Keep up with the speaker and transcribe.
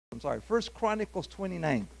I'm sorry. 1 Chronicles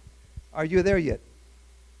 29. Are you there yet?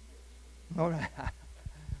 All right.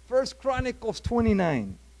 1 Chronicles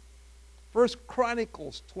 29. 1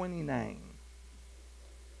 Chronicles 29.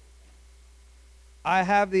 I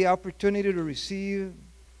have the opportunity to receive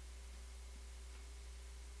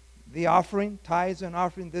the offering, tithes and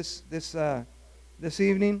offering this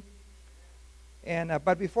evening. And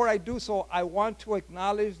but before I do so, I want to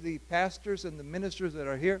acknowledge the pastors and the ministers that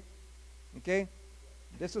are here. Okay,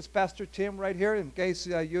 this is Pastor Tim right here. In case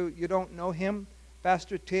you don't know him,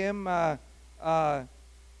 Pastor Tim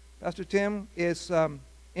is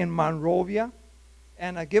in Monrovia.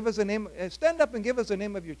 And give us a name. Stand up and give us the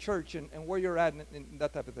name of your church and where you're at and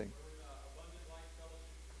that type of thing.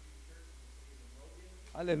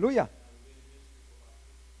 Hallelujah.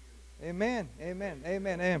 Amen. Amen.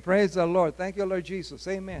 Amen. Amen. Praise the Lord. Thank you, Lord Jesus.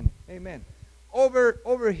 Amen. Amen.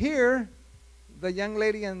 Over here, the young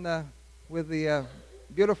lady with the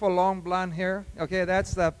beautiful long blonde hair. Okay,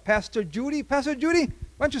 that's Pastor Judy. Pastor Judy,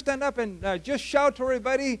 why don't you stand up and just shout to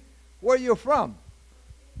everybody where you're from?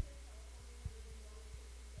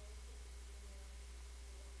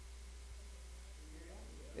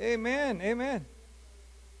 Amen. Amen.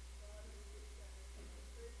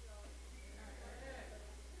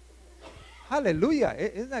 Hallelujah.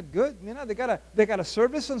 Isn't that good? You know, they got a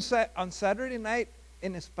service on Saturday night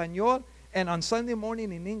in Espanol and on Sunday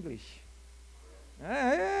morning in English.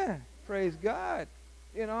 Yeah. Praise God.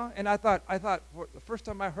 You know, and I thought for the first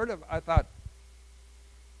time I heard of it, I thought,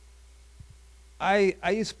 ¿Hay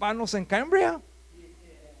hispanos en Cambria?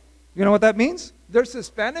 You know what that means? There's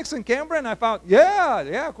Hispanics in Canberra, and I found,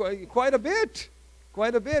 quite a bit,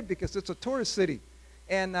 because it's a tourist city.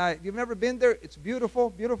 And if you've never been there, it's beautiful,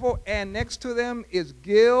 beautiful. And next to them is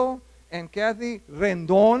Gil and Kathy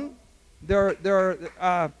Rendon. They're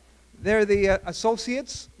the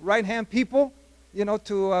associates, right-hand people, you know,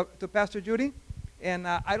 to Pastor Judy. And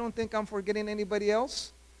I don't think I'm forgetting anybody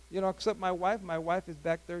else, you know, except my wife. My wife is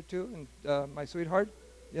back there too, and my sweetheart.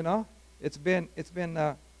 You know, it's been.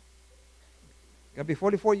 Gonna be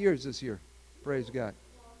 44 years this year. Praise God.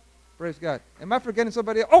 Praise God. Am I forgetting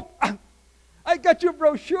somebody else? Oh, I got your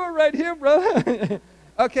brochure right here, brother.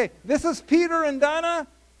 Okay, this is Peter and Donna.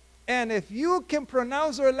 And if you can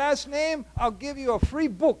pronounce their last name, I'll give you a free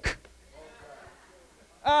book.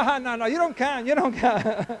 No, you don't count. You don't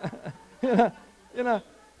count. you know.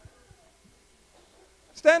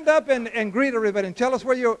 Stand up and greet everybody and tell us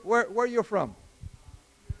where you're from.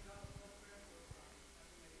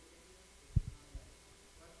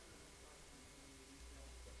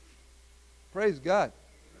 Praise God.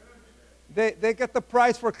 They get the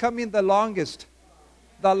prize for coming the longest,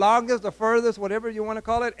 the furthest, whatever you want to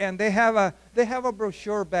call it. And they have a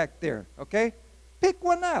brochure back there. Okay, pick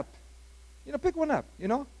one up. You know, pick one up. You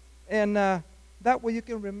know, and that way you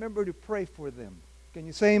can remember to pray for them. Can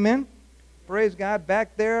you say amen? Praise God.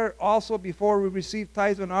 Back there also, before we receive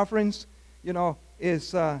tithes and offerings, you know,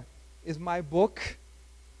 is my book.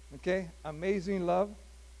 Okay, Amazing Love.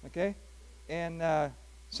 Okay, and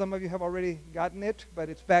some of you have already gotten it, but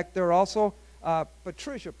it's back there also.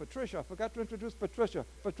 Patricia, I forgot to introduce Patricia.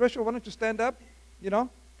 Patricia, why don't you stand up, you know,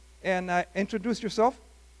 and introduce yourself.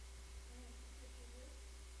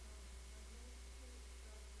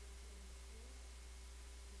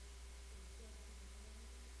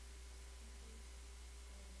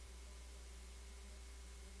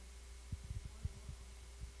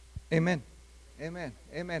 Amen. Amen.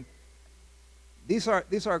 Amen. These are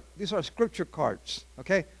scripture cards,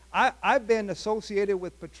 okay? I've been associated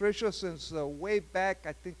with Patricia since way back,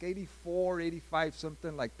 I think 84, 85,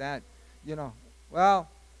 something like that, you know. Well,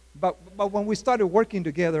 but when we started working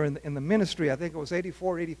together in the ministry, I think it was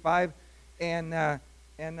 84, 85, and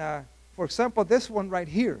for example, this one right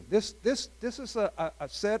here, this is a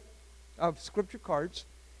set of scripture cards.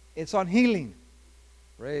 It's on healing.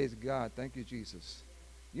 Praise God. Thank you, Jesus.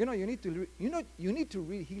 You know, you need to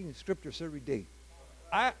read healing scriptures every day.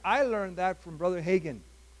 I learned that from Brother Hagin.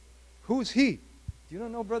 Who's he? You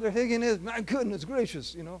don't know who Brother Hagin is? My goodness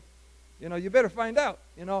gracious, you know, you better find out,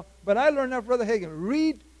 you know. But I learned that from Brother Hagin.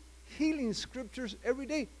 Read healing scriptures every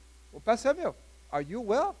day. Well, Pastor Samuel, are you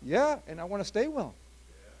well? Yeah, and I want to stay well.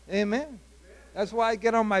 Yeah. Amen. That's why I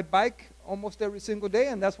get on my bike almost every single day,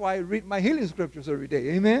 and that's why I read my healing scriptures every day.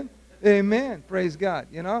 Amen. Amen. Praise God.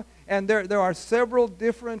 You know, and there are several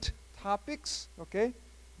different topics. Okay,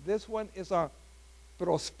 this one is on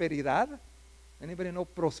prosperidad. Anybody know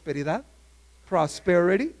prosperidad?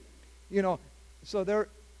 Prosperity. You know, so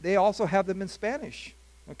they also have them in Spanish.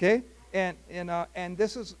 Okay, and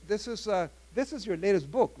this is your latest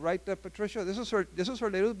book, right, Patricia? This is her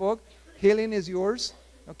latest book. Healing is yours.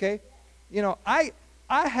 Okay, you know, I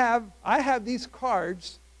I have these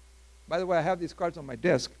cards. By the way, I have these cards on my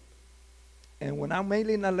desk. And when I'm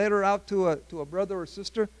mailing a letter out to a brother or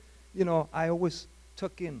sister, you know, I always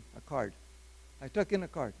tuck in a card. I tuck in a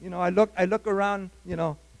card. You know, I look around, you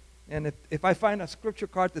know, and if I find a scripture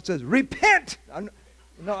card that says repent, I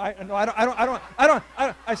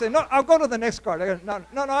say no. I'll go to the next card. I go, no.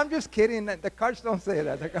 I'm just kidding. The cards don't say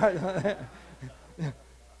that. The cards,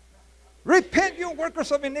 repent, you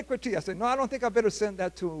workers of iniquity. I said, no, I don't think I better send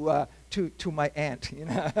that to my aunt. You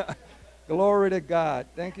know, glory to God.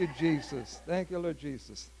 Thank you, Jesus. Thank you, Lord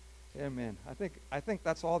Jesus. Amen. I think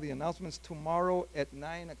that's all the announcements. Tomorrow at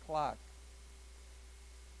 9 o'clock.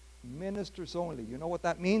 Ministers only. You know what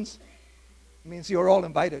that means? It means you're all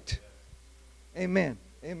invited. Amen.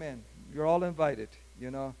 Amen. You're all invited.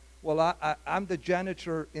 You know. Well, I'm the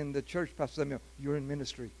janitor in the church, Pastor Samuel. You're in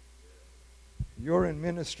ministry. You're in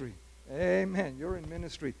ministry. Amen. You're in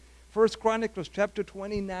ministry. 1 Chronicles chapter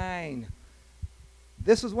 29.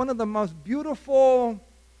 This is one of the most beautiful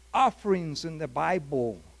offerings in the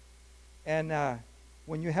Bible. And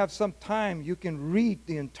when you have some time, you can read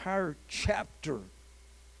the entire chapter.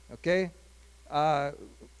 Okay?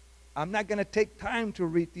 I'm not going to take time to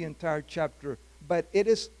read the entire chapter, but it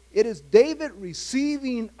is David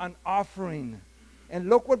receiving an offering. And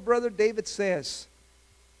look what Brother David says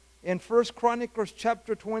in 1 Chronicles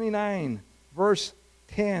chapter 29, verse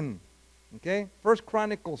 10. Okay? 1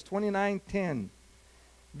 Chronicles 29:10.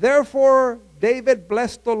 Therefore David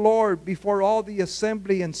blessed the Lord before all the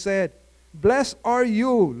assembly and said, Blessed are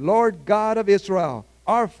you, Lord God of Israel,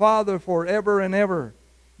 our Father forever and ever.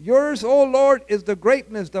 Yours, O Lord, is the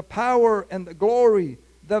greatness, the power, and the glory,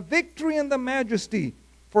 the victory and the majesty.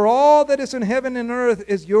 For all that is in heaven and earth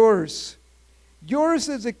is yours. Yours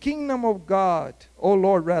is the kingdom of God, O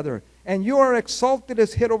Lord, rather, and you are exalted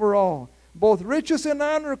as head over all. Both riches and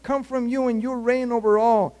honor come from you, and you reign over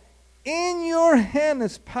all. In your hand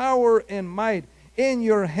is power and might. In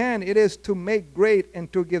your hand it is to make great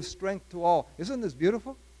and to give strength to all. Isn't this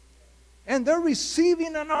beautiful? And they're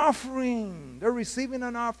receiving an offering. They're receiving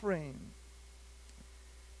an offering.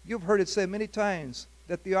 You've heard it said many times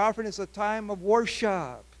that the offering is a time of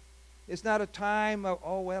worship. It's not a time of,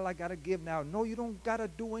 oh, well, I got to give now. No, you don't got to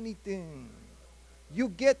do anything. You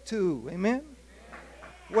get to. Amen?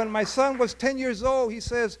 When my son was 10 years old, he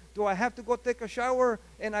says, do I have to go take a shower?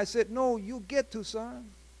 And I said, no, you get to, son.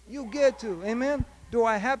 You get to. Amen? Do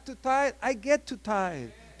I have to tithe? I get to tithe.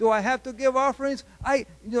 Do I have to give offerings? I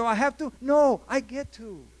have to? No, I get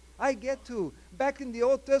to. I get to. Back in the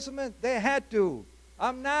Old Testament, they had to.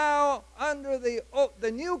 I'm now under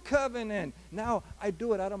the new covenant. Now I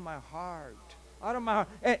do it out of my heart. Out of my heart.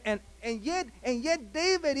 And yet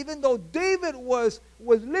David, even though David was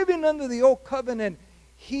living under the old covenant,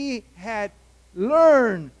 he had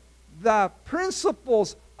learned the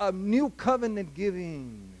principles of new covenant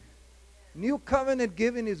giving. New covenant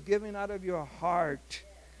giving is giving out of your heart.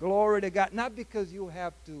 Glory to God. Not because you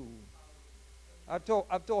have to. I've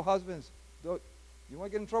told husbands, you want to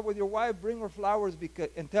get in trouble with your wife, bring her flowers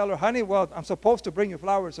and tell her, honey, well, I'm supposed to bring you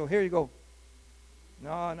flowers, so here you go.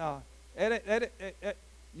 No.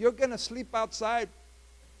 You're going to sleep outside.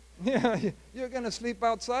 Yeah, you're going to sleep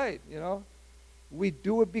outside, you know. We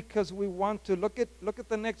do it because we want to. Look at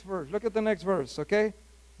the next verse. Look at the next verse, okay?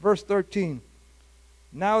 Verse 13.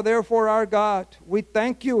 Now, therefore, our God, we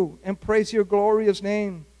thank you and praise your glorious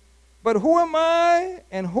name. But who am I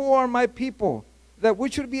and who are my people that we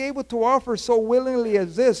should be able to offer so willingly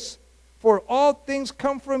as this? For all things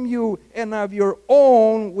come from you, and of your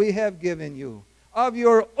own we have given you. Of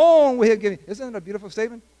your own we have given you. Isn't that a beautiful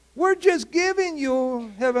statement? We're just giving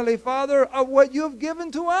you, Heavenly Father, of what you've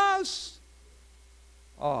given to us.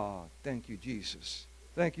 Oh, thank you, Jesus.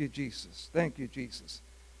 Thank you, Jesus. Thank you, Jesus.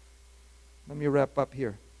 Let me wrap up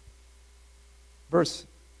here. Verse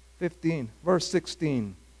 15, verse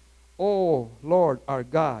 16. Oh, Lord, our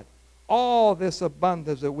God, all this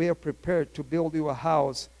abundance that we have prepared to build you a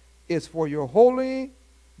house is for your holy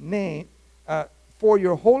name. For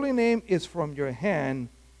your holy name is from your hand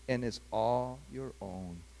and is all your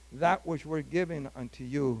own. That which we're giving unto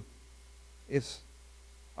you is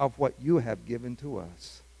of what you have given to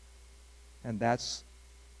us. And that's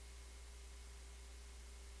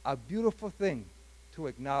a beautiful thing to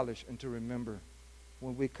acknowledge and to remember.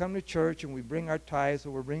 When we come to church and we bring our tithes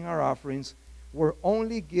or we bring our offerings, we're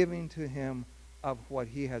only giving to him of what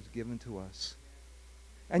he has given to us.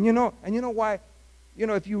 And you know why? You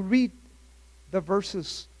know, if you read the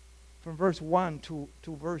verses from verse 1 to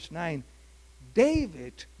verse 9,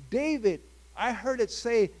 David, I heard it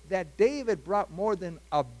say that David brought more than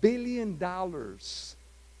 $1 billion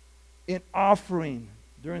in offering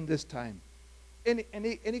during this time. And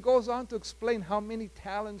he goes on to explain how many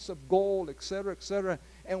talents of gold, etc., etc.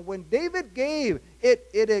 And when David gave,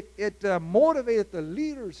 it motivated the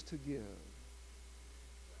leaders to give.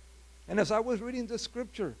 And as I was reading the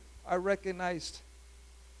scripture, I recognized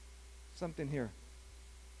something here.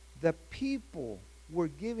 The people were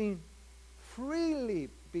giving freely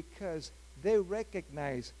because they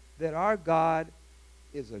recognize that our God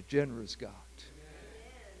is a generous God.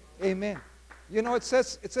 Amen. You know, it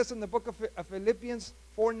says in the book of Philippians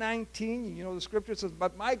 4:19, you know, the scripture says,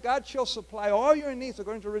 but my God shall supply all your needs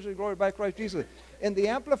according to riches and glory by Christ Jesus. In the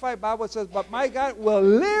Amplified Bible it says, but my God will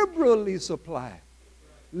liberally supply.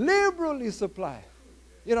 Liberally supply.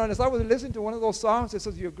 You know, and as I was listening to one of those songs, it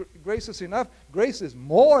says, your grace is enough. Grace is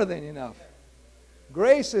more than enough.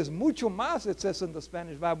 Grace is mucho más, it says in the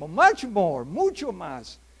Spanish Bible. Much more, mucho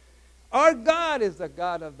más. Our God is the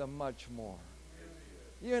God of the much more.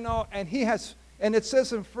 You know, and He has, and it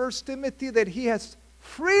says in 1 Timothy that He has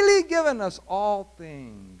freely given us all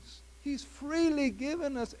things. He's freely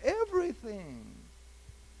given us everything.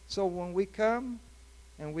 So when we come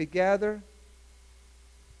and we gather,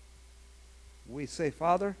 we say,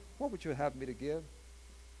 Father, what would you have me to give?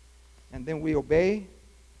 And then we obey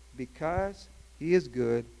because He is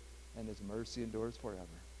good and His mercy endures forever.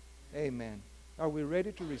 Amen. Are we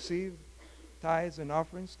ready to receive tithes and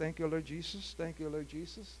offerings? Thank you, Lord Jesus. Thank you, Lord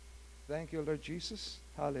Jesus. Thank you, Lord Jesus.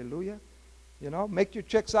 Hallelujah. You know, make your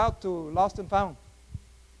checks out to lost and found.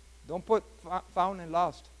 Don't put found and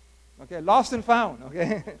lost. Okay, lost and found.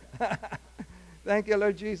 Okay. Thank you,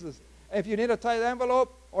 Lord Jesus. If you need a tithe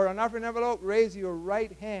envelope or an offering envelope, raise your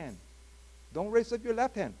right hand. Don't raise up your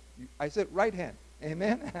left hand. I said right hand.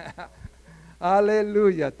 Amen.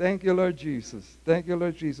 Hallelujah. Thank you, Lord Jesus. Thank you,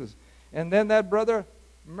 Lord Jesus. And then that brother,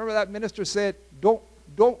 remember that minister said, don't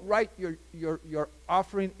write your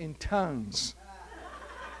offering in tongues.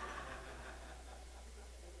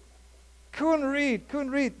 Couldn't read.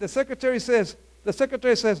 The secretary says,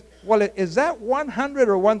 well, is that 100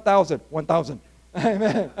 or 1,000? 1,000.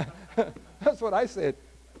 Amen. That's what I said.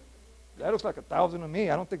 That looks like 1,000 to me.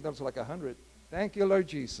 I don't think that looks like 100. Thank you, Lord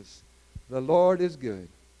Jesus. The Lord is good,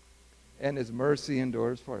 and His mercy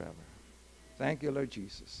endures forever. Thank you, Lord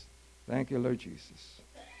Jesus. Thank you, Lord Jesus.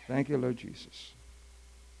 Thank you, Lord Jesus.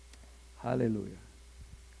 Hallelujah.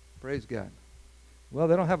 Praise God. Well,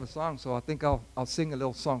 they don't have a song, so I think I'll sing a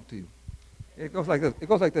little song to you. It goes like this. It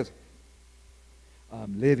goes like this.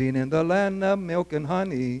 I'm living in the land of milk and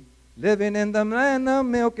honey. Living in the land of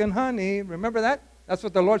milk and honey. Remember that? That's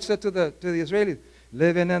what the Lord said to the Israelis.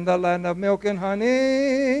 Living in the land of milk and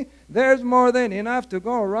honey. There's more than enough to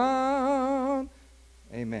go around.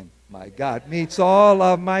 Amen. My God meets all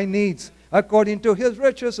of my needs according to His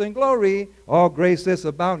riches and glory. All grace is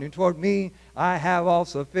abounding toward me. I have all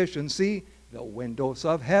sufficiency. The windows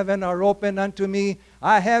of heaven are open unto me.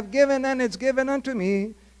 I have given and it's given unto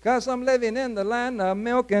me. 'Cause I'm living in the land of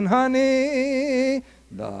milk and honey.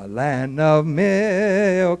 The land of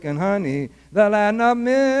milk and honey. The land of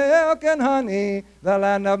milk and honey. The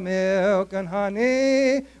land of milk and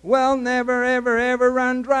honey. Will never, ever, ever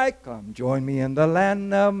run dry. Come join me in the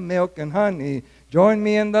land of milk and honey. Join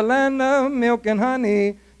me in the land of milk and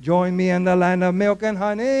honey. Join me in the land of milk and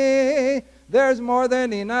honey. There's more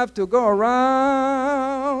than enough to go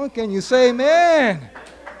around. Can you say amen?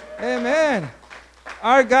 Amen.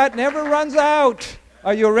 Our God never runs out.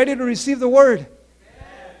 Are you ready to receive the word?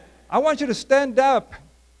 I want you to stand up,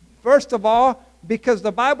 first of all, because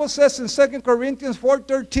the Bible says in 2 Corinthians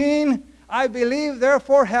 4:13, I believe,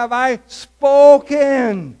 therefore have I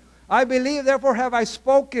spoken. I believe, therefore have I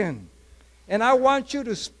spoken. And I want you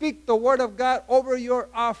to speak the word of God over your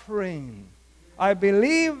offering. I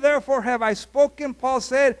believe, therefore have I spoken. Paul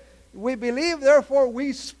said, we believe, therefore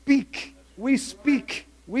we speak. We speak.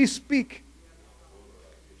 We speak.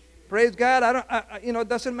 Praise God. It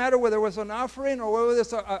doesn't matter whether it was an offering or whether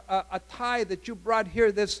it's a tithe that you brought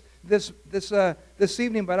here this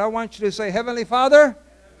evening. But I want you to say, Heavenly Father,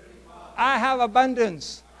 I have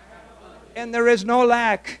abundance, and there is no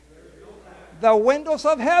lack. The windows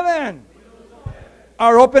of heaven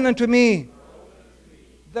are open unto me.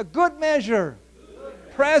 The good measure,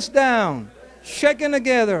 pressed down, shaken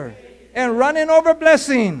together, and running over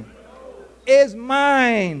blessing is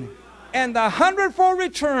mine. And the 100-fold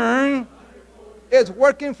return is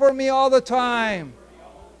working for me all the time.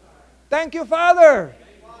 Thank you, Father.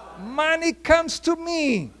 Money comes to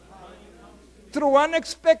me through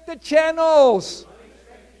unexpected channels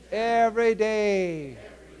every day.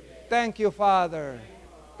 Thank you, Father.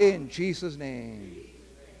 In Jesus' name.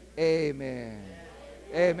 Amen.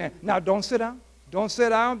 Amen. Now, don't sit down. Don't sit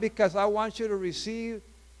down, because I want you to receive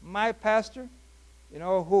my pastor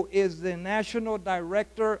who is the National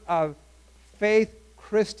Director of Faith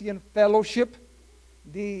Christian Fellowship,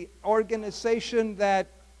 the organization that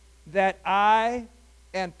I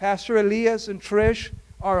and Pastor Elias and Trish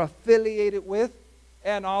are affiliated with,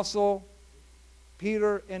 and also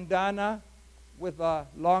Peter and Donna with a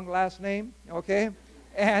long last name, okay?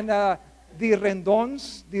 And the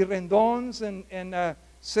Rendons and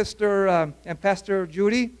Sister and Pastor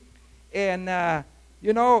Judy. And,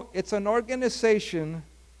 it's an organization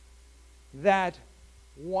that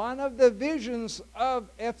one of the visions of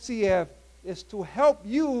FCF is to help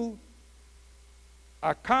you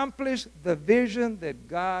accomplish the vision that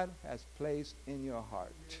God has placed in your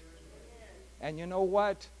heart. And you know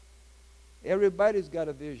what? Everybody's got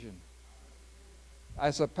a vision.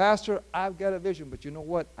 As a pastor, I've got a vision, but you know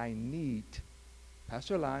what? I need,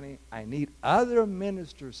 Pastor Lonnie, I need other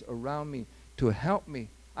ministers around me to help me.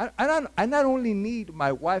 I not only need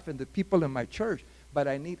my wife and the people in my church, but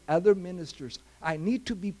I need other ministers. I need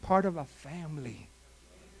to be part of a family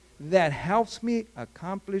that helps me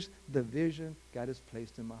accomplish the vision God has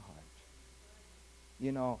placed in my heart.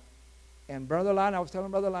 And Brother Lonnie, I was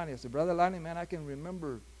telling Brother Lonnie, I said, Brother Lonnie, man, I can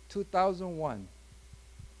remember 2001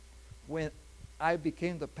 when I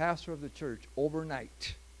became the pastor of the church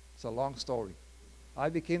overnight. It's a long story. I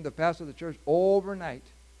became the pastor of the church overnight.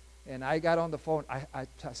 And I got on the phone. I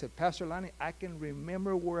said, Pastor Lonnie, I can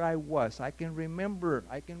remember where I was. I can remember.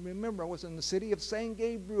 I was in the city of San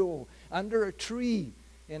Gabriel under a tree.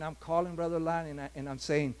 And I'm calling Brother Lonnie, and I'm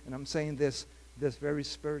saying this very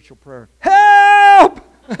spiritual prayer. Help!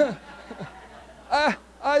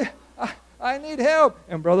 I need help.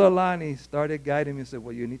 And Brother Lonnie started guiding me and said,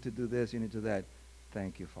 well, you need to do this, you need to do that.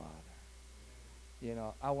 Thank you, Father.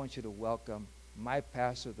 I want you to welcome my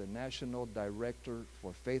pastor, the National Director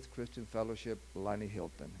for Faith Christian Fellowship, Lonnie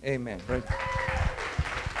Hilton. Amen. Praise.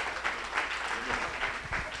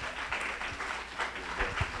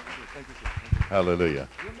 Hallelujah.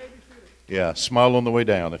 Yeah, smile on the way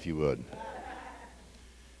down if you would.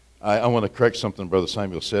 I want to correct something Brother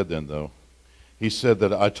Samuel said then, though. He said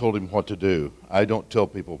that I told him what to do. I don't tell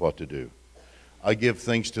people what to do. I give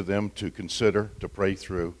things to them to consider, to pray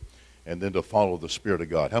through, and then to follow the Spirit of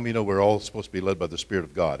God. How many know we're all supposed to be led by the Spirit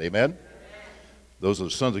of God? Amen? Those are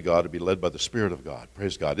the sons of God to be led by the Spirit of God.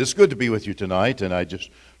 Praise God. It's good to be with you tonight, and I just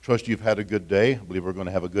trust you've had a good day. I believe we're going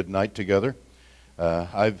to have a good night together.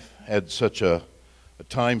 I've had such a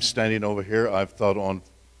time standing over here.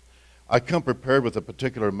 I come prepared with a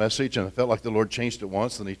particular message, and I felt like the Lord changed it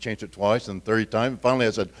once, and He changed it twice, and the third time. And finally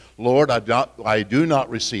I said, Lord, I do not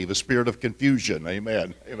receive a spirit of confusion.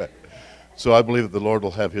 Amen. Amen. So I believe that the Lord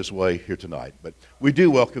will have His way here tonight. But we do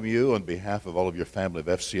welcome you on behalf of all of your family of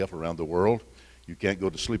FCF around the world. You can't go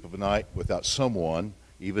to sleep of a night without someone,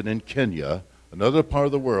 even in Kenya, another part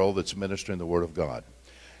of the world, that's ministering the Word of God.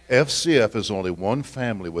 FCF is only one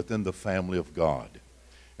family within the family of God.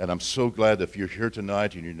 And I'm so glad that if you're here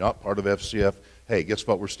tonight and you're not part of FCF, hey, guess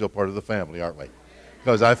what? We're still part of the family, aren't we?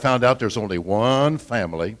 Because I found out there's only one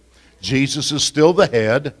family. Jesus is still the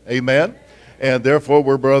head. Amen? And therefore,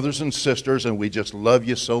 we're brothers and sisters, and we just love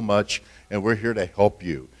you so much, and we're here to help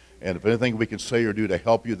you. And if anything we can say or do to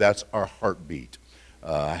help you, that's our heartbeat.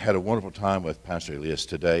 I had a wonderful time with Pastor Elias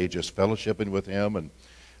today, just fellowshipping with him,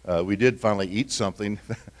 and we did finally eat something.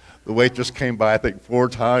 The waitress came by, I think, 4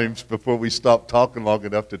 times before we stopped talking long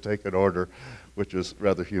enough to take an order, which was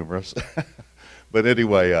rather humorous. But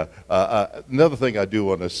anyway, another thing I do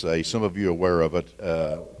want to say, some of you are aware of it,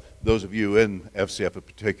 those of you in FCF in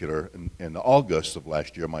particular, in August of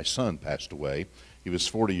last year, my son passed away. He was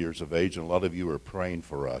 40 years of age, and a lot of you are praying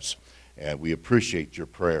for us. And we appreciate your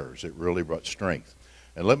prayers. It really brought strength.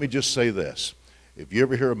 And let me just say this. If you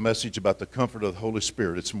ever hear a message about the comfort of the Holy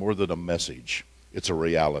Spirit, it's more than a message. It's a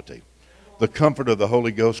reality. The comfort of the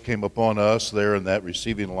Holy Ghost came upon us there in that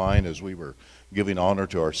receiving line as we were giving honor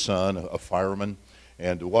to our son, a fireman.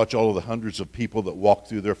 And to watch all of the hundreds of people that walked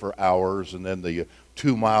through there for hours, and then the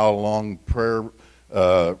 2-mile-long prayer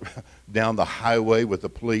down the highway with the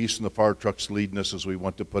police and the fire trucks leading us as we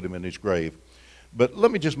went to put him in his grave. But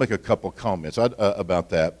let me just make a couple comments about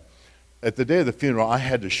that. At the day of the funeral, I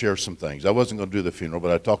had to share some things. I wasn't going to do the funeral,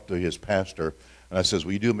 but I talked to his pastor, and I says,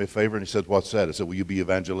 will you do me a favor? And he said, what's that? I said, will you be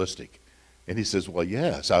evangelistic? And he says, well,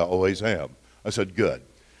 yes, I always am. I said, good.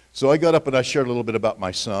 So I got up and I shared a little bit about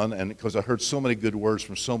my son, and because I heard so many good words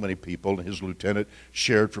from so many people, and his lieutenant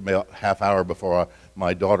shared for about half hour before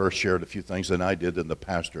my daughter shared a few things than I did, and the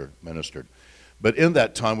pastor ministered. But in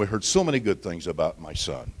that time, we heard so many good things about my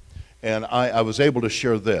son. And I was able to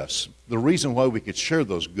share this. The reason why we could share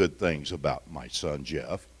those good things about my son,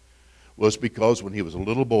 Jeff, was because when he was a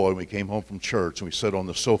little boy, we came home from church and we sat on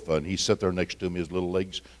the sofa and he sat there next to me, his little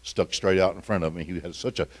legs stuck straight out in front of me. He had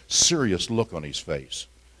such a serious look on his face.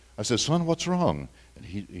 I said, son, what's wrong? And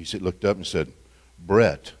he looked up and said,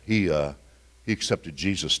 Brett, he accepted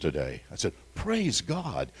Jesus today. I said, praise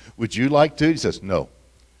God. Would you like to? He says, no.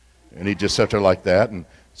 And he just sat there like that. And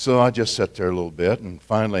so I just sat there a little bit. And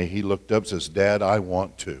finally he looked up and says, Dad, I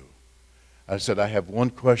want to. I said, I have one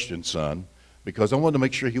question, son, because I wanted to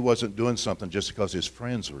make sure he wasn't doing something just because his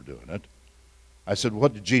friends were doing it. I said,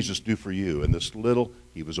 what did Jesus do for you? And this little,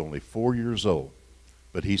 he was only 4 years old,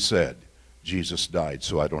 but he said, Jesus died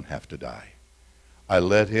so I don't have to die. I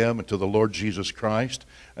led him into the Lord Jesus Christ,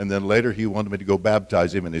 and then later he wanted me to go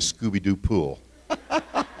baptize him in his Scooby-Doo pool.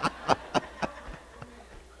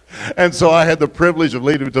 And so I had the privilege of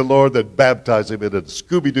leading him to the Lord, that baptized him in a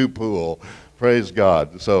Scooby-Doo pool. Praise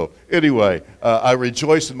God. So anyway, I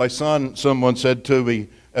rejoiced in my son. Someone said to me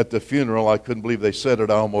at the funeral, I couldn't believe they said it,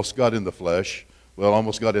 I almost got in the flesh. Well,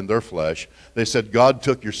 almost got in their flesh. They said, God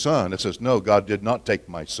took your son. It says, no, God did not take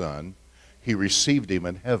my son. He received him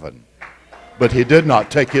in heaven. But he did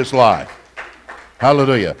not take his life.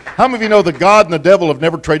 Hallelujah. How many of you know that God and the devil have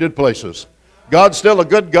never traded places? God's still a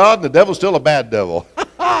good God and the devil's still a bad devil.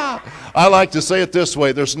 I like to say it this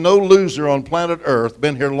way. There's no loser on planet Earth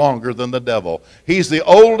been here longer than the devil. He's the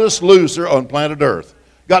oldest loser on planet Earth.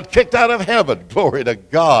 Got kicked out of heaven. Glory to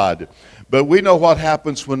God. But we know what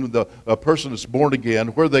happens when a person is born again,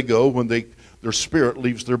 where they go when their spirit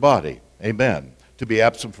leaves their body. Amen. To be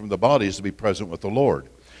absent from the body is to be present with the Lord.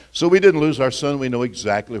 So we didn't lose our son. We know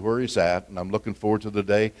exactly where he's at, and I'm looking forward to the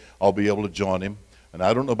day I'll be able to join him. And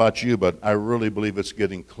I don't know about you, but I really believe it's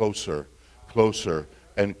getting closer, closer,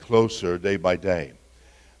 and closer day by day.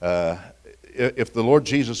 If the Lord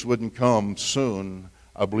Jesus wouldn't come soon,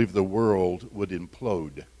 I believe the world would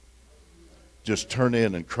implode. Just turn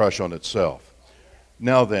in and crush on itself.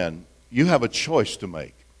 Now then, you have a choice to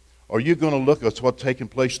make. Are you going to look at what's taking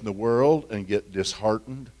place in the world and get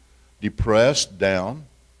disheartened, depressed, down?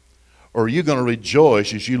 Or are you going to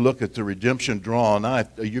rejoice as you look at the redemption drawn knife?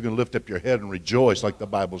 Are you going to lift up your head and rejoice like the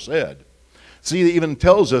Bible said? See, it even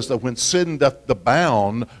tells us that when sin doth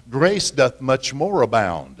abound, grace doth much more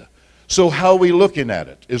abound. So how are we looking at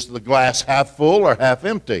it? Is the glass half full or half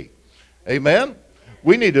empty? Amen?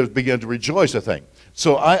 We need to begin to rejoice, I think.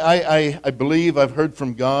 So I believe I've heard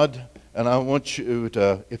from God, and I want you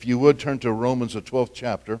to, if you would, turn to Romans, the 12th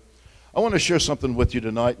chapter. I want to share something with you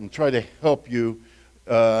tonight and try to help you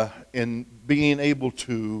in being able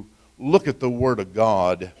to look at the Word of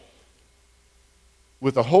God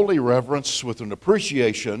with a holy reverence, with an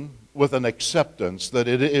appreciation, with an acceptance that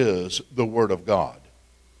it is the Word of God.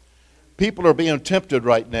 People are being tempted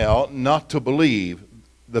right now not to believe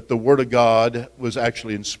that the Word of God was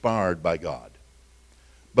actually inspired by God.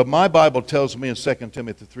 But my Bible tells me in 2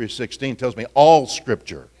 Timothy 3:16, tells me all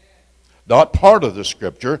Scripture, not part of the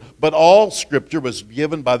Scripture, but all Scripture was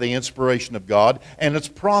given by the inspiration of God, and it's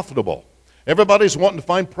profitable. Everybody's wanting to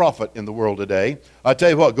find profit in the world today. I tell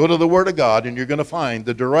you what, go to the Word of God and you're going to find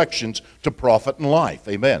the directions to profit in life.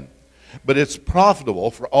 Amen. But it's profitable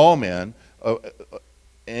for all men.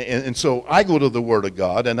 And so I go to the Word of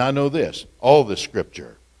God and I know this. All the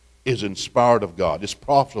Scripture is inspired of God. It's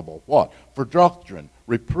profitable. What? For doctrine,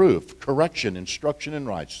 reproof, correction, instruction in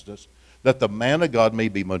righteousness, that the man of God may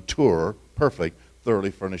be mature, perfect,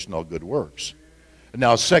 thoroughly furnished in all good works.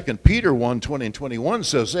 Now, 2 Peter 1:20 and 21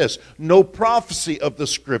 says this, no prophecy of the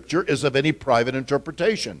Scripture is of any private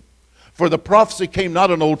interpretation. For the prophecy came not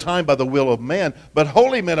in old time by the will of man, but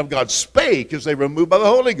holy men of God spake as they were moved by the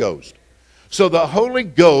Holy Ghost. So the Holy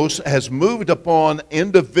Ghost has moved upon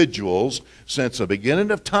individuals since the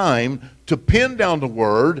beginning of time to pin down the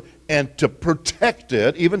Word and to protect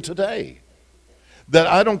it even today. That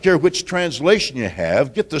I don't care which translation you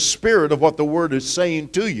have, get the spirit of what the Word is saying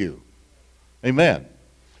to you. Amen.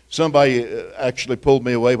 Somebody actually pulled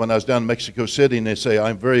me away when I was down in Mexico City, and they say,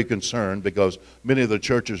 I'm very concerned because many of the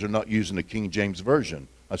churches are not using the King James Version.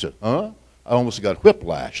 I said, huh? I almost got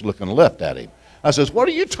whiplash looking left at him. I says, what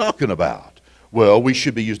are you talking about? Well, we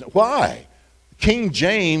should be using it. Why? King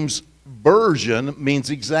James Version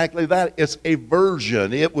means exactly that. It's a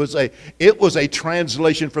version. It was a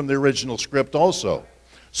translation from the original script also.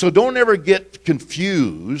 So don't ever get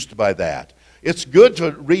confused by that. It's good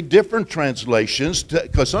to read different translations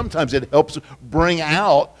because sometimes it helps bring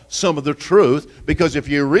out some of the truth. Because if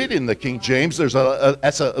you're reading the King James,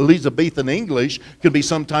 that's Elizabethan English, can be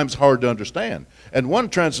sometimes hard to understand. And one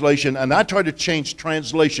translation, and I try to change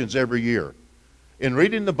translations every year. In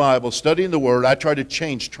reading the Bible, studying the Word, I try to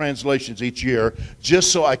change translations each year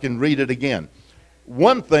just so I can read it again.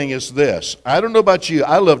 One thing is this. I don't know about you.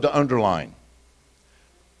 I love to underline.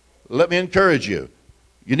 Let me encourage you.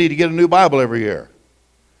 You need to get a new Bible every year.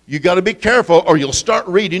 You got to be careful or you'll start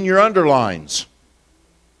reading your underlines.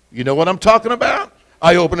 You know what I'm talking about?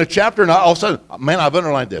 I open a chapter and all of a sudden, man, I've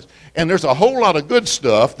underlined this. And there's a whole lot of good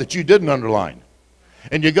stuff that you didn't underline.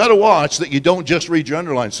 And you got to watch that you don't just read your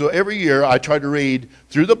underlines. So every year I try to read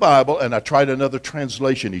through the Bible, and I tried another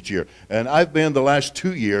translation each year. And I've been the last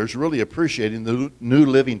 2 years really appreciating the New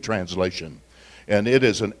Living Translation. And it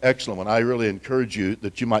is an excellent one. I really encourage you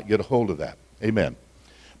that you might get a hold of that. Amen.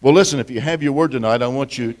 Well, listen, if you have your word tonight, I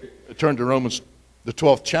want you to turn to Romans, the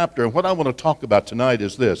 12th chapter. And what I want to talk about tonight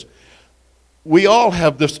is this. We all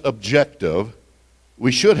have this objective,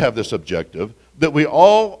 we should have this objective, that we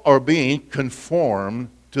all are being conformed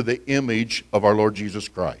to the image of our Lord Jesus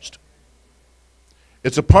Christ.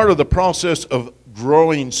 It's a part of the process of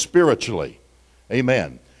growing spiritually.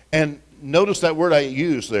 Amen. And notice that word I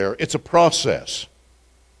used there. It's a process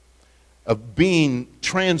of being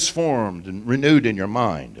transformed and renewed in your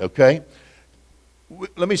mind, okay?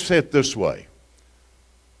 Let me say it this way.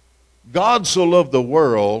 God so loved the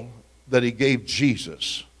world that he gave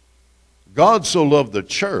Jesus. God so loved the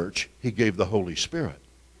church, he gave the Holy Spirit.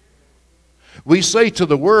 We say to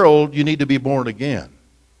the world, you need to be born again.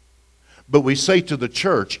 But we say to the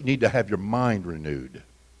church, you need to have your mind renewed.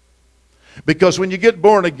 Because when you get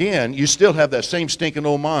born again, you still have that same stinking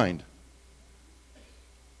old mind.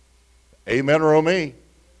 Amen or oh me?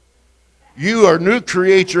 You are a new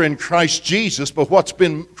creature in Christ Jesus, but what's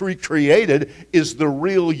been recreated is the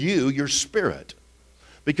real you, your spirit.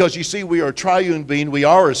 Because you see, we are a triune being, we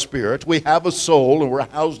are a spirit, we have a soul, and we're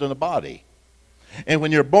housed in a body. And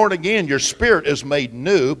when you're born again, your spirit is made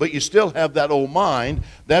new, but you still have that old mind.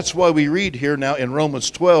 That's why we read here now in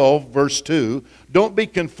Romans 12, verse 2, don't be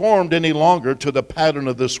conformed any longer to the pattern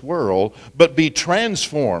of this world, but be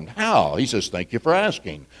transformed. How? He says, thank you for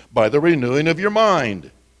asking. By the renewing of your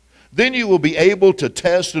mind. Then you will be able to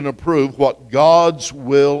test and approve what God's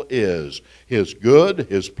will is, his good,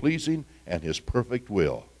 his pleasing, and his perfect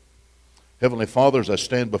will. Heavenly Father, as I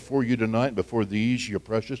stand before you tonight, before these, your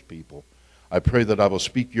precious people, I pray that I will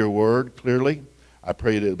speak your word clearly. I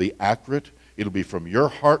pray that it will be accurate. It will be from your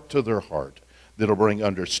heart to their heart. That will bring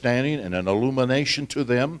understanding and an illumination to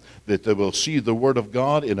them, that they will see the word of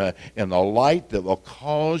God in a light that will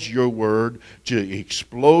cause your word to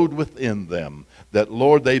explode within them. That,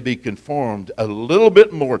 Lord, they be conformed a little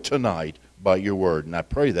bit more tonight by your word. And I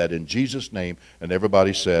pray that in Jesus' name. And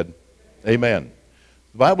everybody said, amen.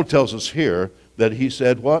 The Bible tells us here that he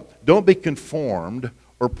said what? Don't be conformed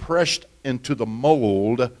or pressed into the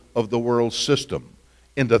mold of the world system,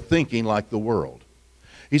 into thinking like the world.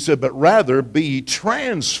 He said, but rather be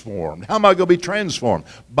transformed. How am I going to be transformed?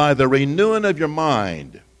 By the renewing of your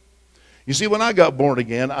mind. You see, when I got born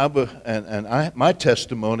again, my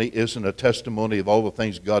testimony isn't a testimony of all the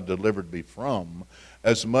things God delivered me from,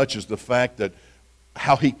 as much as the fact that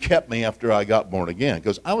how he kept me after I got born again.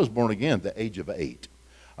 Because I was born again at the age of 8.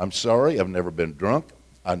 I'm sorry, I've never been drunk.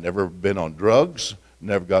 I've never been on drugs.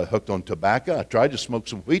 Never got hooked on tobacco. I tried to smoke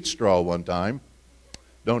some wheat straw one time.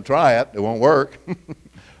 Don't try it. It won't work.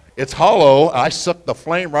 It's hollow. I sucked the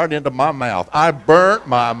flame right into my mouth. I burnt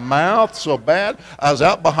my mouth so bad. I was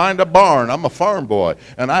out behind a barn. I'm a farm boy.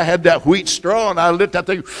 And I had that wheat straw, and I lit that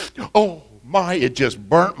thing. Oh, my, it just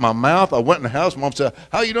burnt my mouth. I went in the house. Mom said,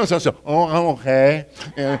 how you doing? So I said, oh, I'm okay.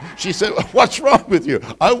 And she said, what's wrong with you?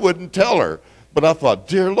 I wouldn't tell her. But I thought,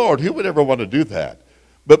 dear Lord, who would ever want to do that?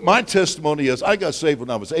 But my testimony is I got saved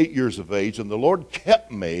when I was 8 years of age, and the Lord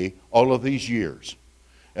kept me all of these years.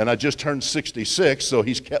 And I just turned 66, so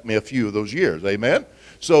he's kept me a few of those years. Amen?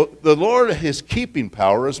 So the Lord, his keeping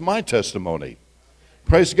power is my testimony.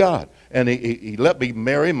 Praise God. And he let me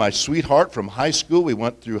marry my sweetheart from high school. We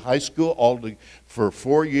went through high school for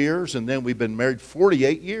 4 years, and then we've been married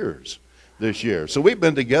 48 years this year. So we've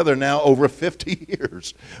been together now over 50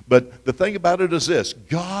 years. But the thing about it is this.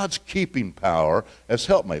 God's keeping power has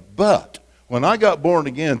helped me. But when I got born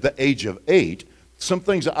again at the age of 8, some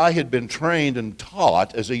things that I had been trained and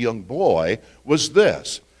taught as a young boy was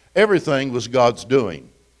this. Everything was God's doing.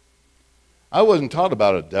 I wasn't taught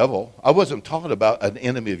about a devil. I wasn't taught about an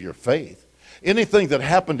enemy of your faith. Anything that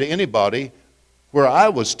happened to anybody where I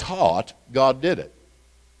was taught, God did it,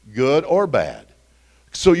 good or bad.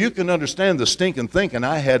 So you can understand the stinking thinking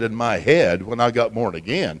I had in my head when I got born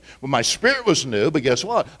again. Well, my spirit was new, but guess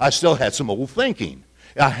what? I still had some old thinking.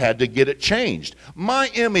 I had to get it changed. My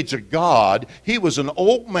image of God, he was an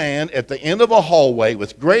old man at the end of a hallway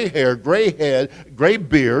with gray hair, gray head, gray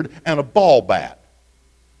beard, and a ball bat.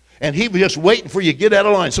 And he was just waiting for you to get out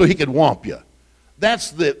of line so he could whomp you.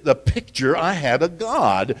 That's the picture I had of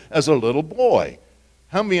God as a little boy.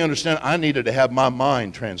 How many understand I needed to have my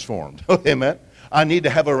mind transformed? Amen. I need to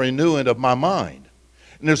have a renewing of my mind.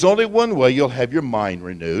 And there's only one way you'll have your mind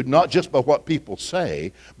renewed, not just by what people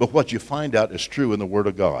say, but what you find out is true in the Word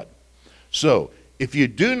of God. So, if you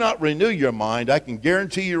do not renew your mind, I can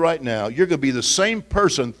guarantee you right now, you're going to be the same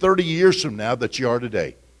person 30 years from now that you are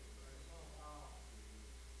today.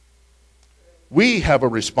 We have a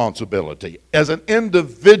responsibility as an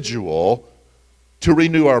individual to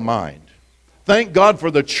renew our mind. Thank God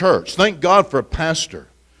for the church. Thank God for a pastor.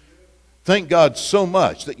 Thank God so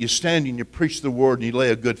much that you stand and you preach the word and you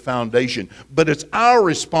lay a good foundation. But it's our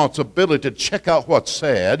responsibility to check out what's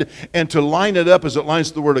said and to line it up as it lines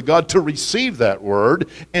to the word of God, to receive that word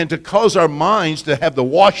and to cause our minds to have the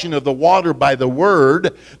washing of the water by the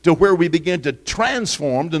word to where we begin to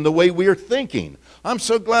transform in the way we are thinking. I'm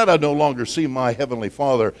so glad I no longer see my Heavenly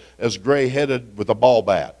Father as gray-headed with a ball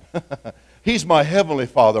bat. He's my Heavenly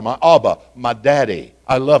Father, my Abba, my Daddy.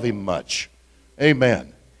 I love Him much.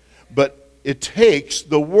 Amen. But it takes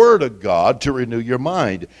the Word of God to renew your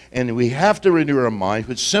mind. And we have to renew our mind,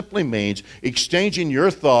 which simply means exchanging your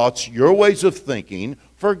thoughts, your ways of thinking,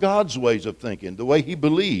 for God's ways of thinking, the way He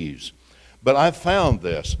believes. But I've found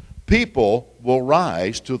this. People will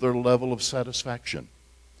rise to their level of satisfaction.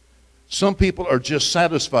 Some people are just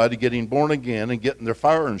satisfied to getting born again and getting their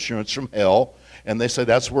fire insurance from hell. And they say,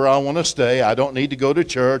 that's where I want to stay. I don't need to go to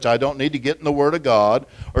church. I don't need to get in the Word of God.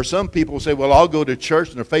 Or some people say, well, I'll go to church,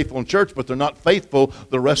 and they're faithful in church, but they're not faithful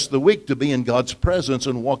the rest of the week to be in God's presence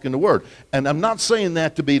and walk in the Word. And I'm not saying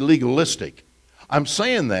that to be legalistic. I'm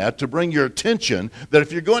saying that to bring your attention that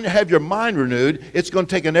if you're going to have your mind renewed, it's going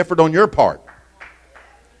to take an effort on your part.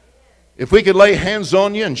 If we could lay hands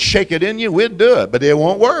on you and shake it in you, we'd do it. But it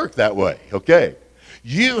won't work that way, okay?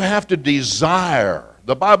 You have to desire.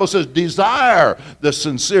 The Bible says desire the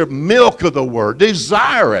sincere milk of the Word.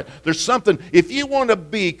 Desire it. There's something, if you want to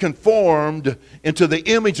be conformed into the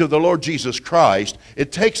image of the Lord Jesus Christ,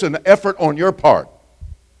 it takes an effort on your part.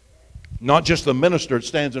 Not just the minister that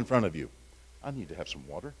stands in front of you. I need to have some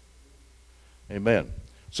water. Amen.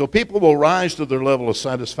 So people will rise to their level of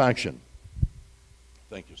satisfaction.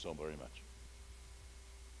 Thank you so very much.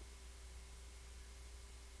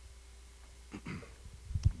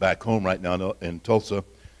 Back home right now in Tulsa,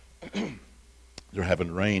 they're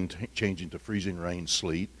having rain changing to freezing rain,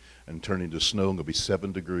 sleet, and turning to snow. And it'll be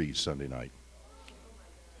 7 degrees Sunday night.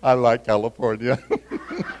 I like California,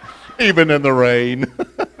 even in the rain.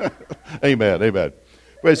 Amen, amen.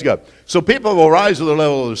 Praise God. So people will rise to the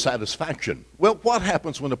level of satisfaction. Well, what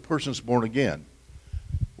happens when a person's born again?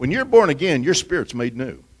 When you're born again, your spirit's made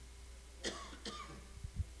new.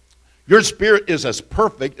 Your spirit is as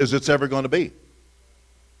perfect as it's ever going to be.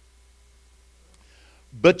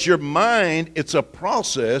 But your mind, it's a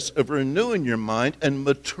process of renewing your mind and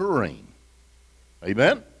maturing.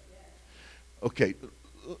 Amen? Okay,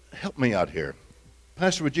 help me out here.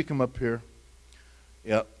 Pastor, would you come up here?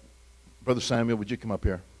 Yeah. Brother Samuel, would you come up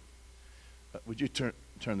here? Would you turn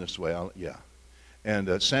this way? Yeah.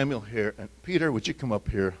 And Samuel here. And Peter, would you come up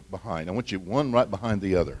here behind? I want you one right behind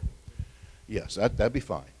the other. Yes, that'd be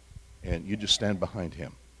fine. And you just stand behind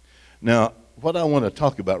him. Now, what I want to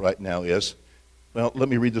talk about right now is, well, let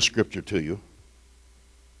me read the scripture to you.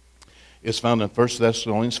 It's found in 1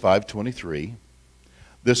 Thessalonians 5:23.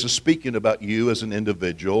 This is speaking about you as an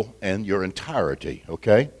individual and your entirety,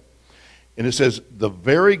 okay? And it says, the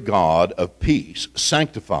very God of peace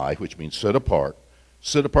sanctify, which means set apart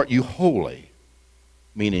you wholly,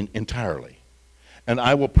 meaning entirely. And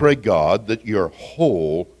I will pray God that your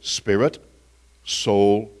whole spirit,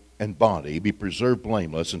 soul, and body be preserved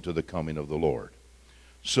blameless unto the coming of the Lord.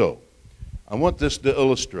 So, I want this to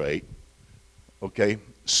illustrate, okay,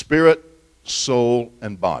 spirit, soul,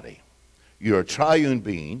 and body. You're a triune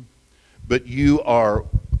being, but you are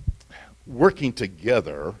working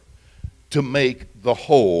together to make the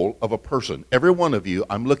whole of a person. Every one of you,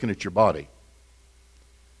 I'm looking at your body.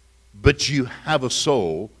 But you have a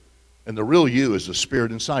soul, and the real you is the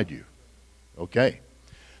spirit inside you. Okay?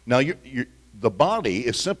 Now, the body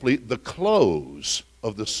is simply the clothes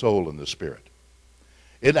of the soul and the spirit.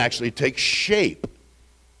 It actually takes shape.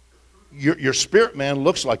 Your spirit man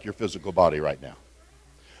looks like your physical body right now.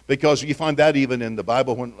 Because you find that even in the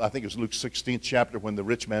Bible, when I think it was Luke 16th chapter, when the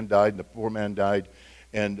rich man died and the poor man died.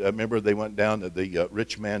 And remember, they went down, the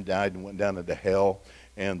rich man died and went down into hell.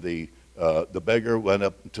 And the beggar went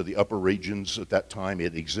up to the upper regions. At that time,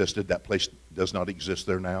 it existed. That place does not exist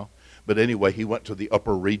there now. But anyway, he went to the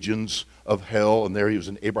upper regions of hell, and there he was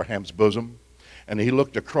in Abraham's bosom. And he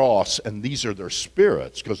looked across, and these are their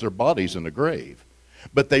spirits, because their body's in the grave.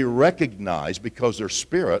 But they recognized because their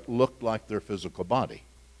spirit looked like their physical body.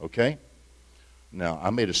 Okay? Now, I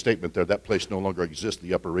made a statement there. That place no longer exists,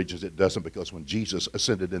 the upper regions. It doesn't, because when Jesus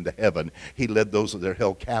ascended into heaven, he led those that are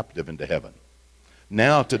held captive into heaven.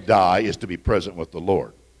 Now to die is to be present with the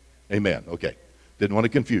Lord. Amen. Okay. Didn't want to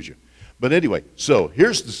confuse you. But anyway, so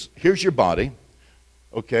here's your body.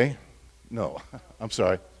 Okay. No, I'm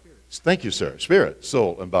sorry. Thank you, sir. Spirit,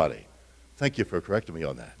 soul, and body. Thank you for correcting me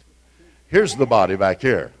on that. Here's the body back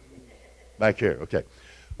here. Back here. Okay.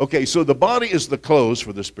 Okay, so the body is the clothes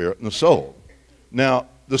for the spirit and the soul. Now,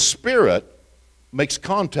 the spirit makes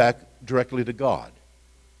contact directly to God.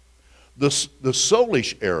 The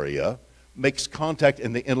soulish area makes contact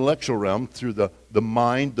in the intellectual realm through the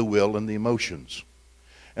mind, the will, and the emotions.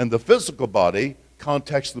 And the physical body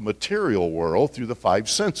contacts the material world through the five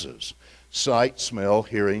senses: sight, smell,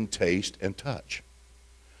 hearing, taste, and touch.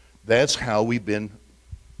 That's how we've been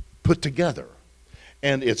put together.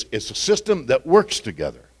 And it's a system that works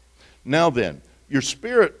together. Now then, your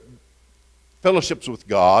spirit fellowships with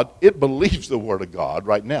God. It believes the Word of God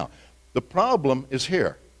right now. The problem is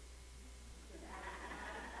here.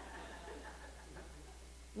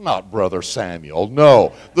 Not Brother Samuel.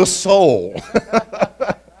 No, the soul.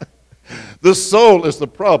 The soul is the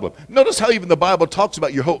problem. Notice how even the Bible talks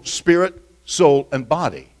about your whole spirit, soul, and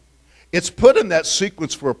body. It's put in that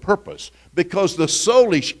sequence for a purpose, because the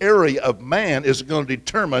soulish area of man is going to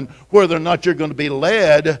determine whether or not you're going to be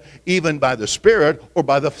led even by the spirit or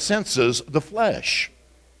by the senses, the flesh.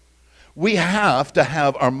 We have to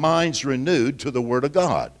have our minds renewed to the Word of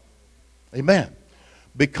God. Amen.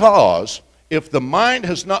 Because if the mind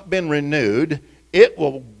has not been renewed, it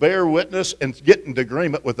will bear witness and get into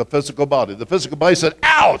agreement with the physical body. The physical body said,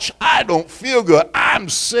 ouch, I don't feel good, I'm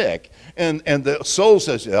sick. And the soul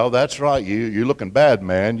says, yeah, that's right, you're looking bad,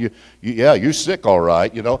 man. Yeah, you're sick, all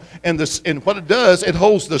right, you know. And what it does, it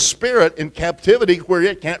holds the spirit in captivity where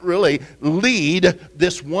it can't really lead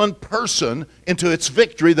this one person into its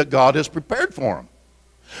victory that God has prepared for him.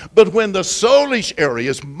 But when the soulish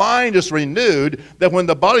area's mind is renewed, that when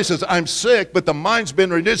the body says, I'm sick, but the mind's been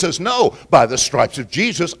renewed, says, no, by the stripes of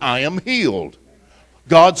Jesus, I am healed.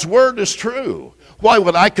 God's word is true. Why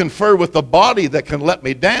would I confer with the body that can let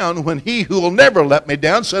me down when he who will never let me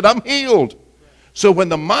down said, I'm healed? So when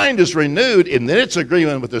the mind is renewed in its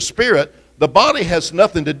agreement with the spirit, the body has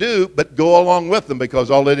nothing to do but go along with them, because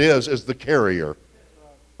all it is the carrier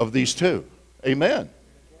of these two. Amen.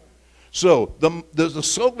 So the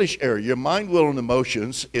soulish area, your mind, will, and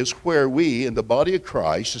emotions, is where we, in the body of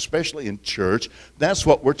Christ, especially in church, that's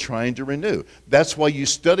what we're trying to renew. That's why you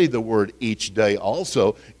study the Word each day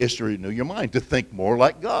also, is to renew your mind, to think more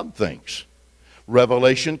like God thinks.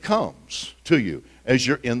 Revelation comes to you as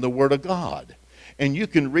you're in the Word of God. And you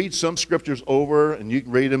can read some scriptures over, and you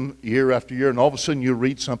can read them year after year, and all of a sudden you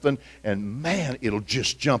read something, and man, it'll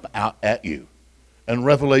just jump out at you. And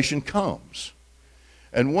revelation comes.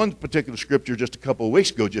 And one particular scripture just a couple of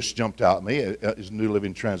weeks ago just jumped out at me. Is New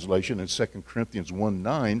Living Translation in 2 Corinthians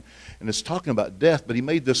 1:9, and it's talking about death, but he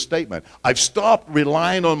made this statement: I've stopped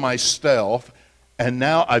relying on myself, and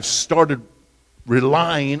now I've started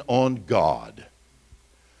relying on God.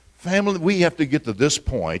 Family, we have to get to this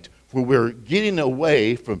point where we're getting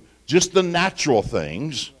away from just the natural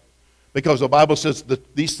things, because the Bible says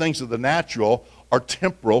that these things of the natural are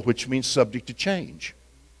temporal, which means subject to change.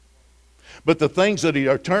 But the things that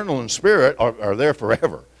are eternal in spirit are there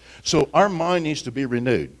forever. So our mind needs to be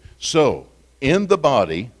renewed. So in the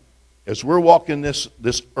body, as we're walking this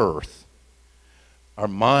earth, our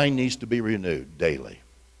mind needs to be renewed daily.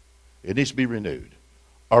 It needs to be renewed.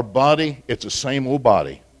 Our body, it's the same old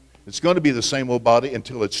body. It's going to be the same old body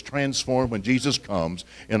until it's transformed when Jesus comes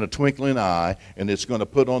in a twinkling eye, and it's going to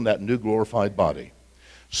put on that new glorified body.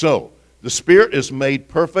 So the spirit is made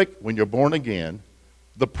perfect when you're born again.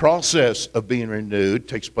 The process of being renewed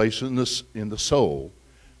takes place in the soul,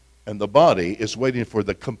 and the body is waiting for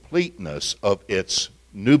the completeness of its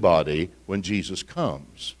new body when Jesus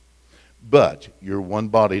comes. But you're one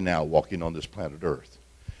body now walking on this planet Earth.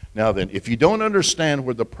 Now then, if you don't understand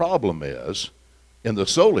where the problem is in the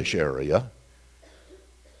soulish area,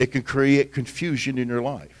 it can create confusion in your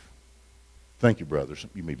life. Thank you, brothers.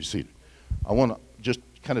 You may be seated. I want to just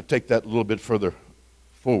kind of take that a little bit further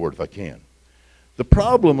forward if I can. The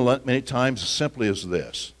problem many times simply is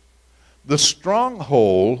this: the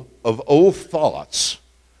stronghold of old thoughts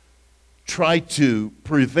try to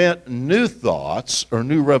prevent new thoughts or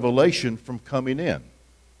new revelation from coming in.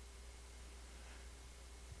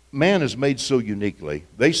 Man is made so uniquely.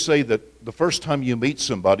 They say that the first time you meet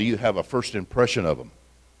somebody, you have a first impression of them.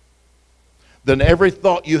 Then every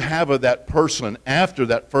thought you have of that person after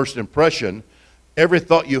that first impression Every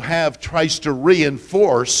thought you have tries to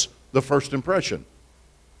reinforce the first impression.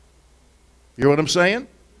 You know what I'm saying?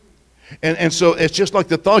 And so it's just like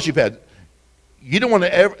the thoughts you've had. You don't want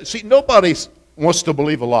to ever, see, nobody wants to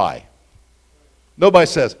believe a lie. Nobody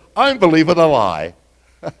says, I'm believing a lie.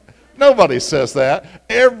 Nobody says that.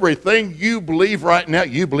 Everything you believe right now,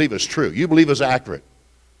 you believe is true. You believe is accurate.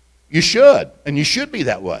 You should, and you should be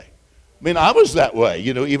that way. I mean, I was that way,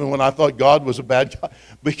 you know, even when I thought God was a bad God,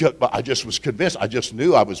 because I just was convinced. I just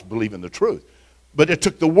knew I was believing the truth. But it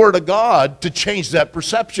took the Word of God to change that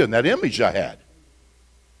perception, that image I had.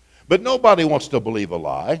 But nobody wants to believe a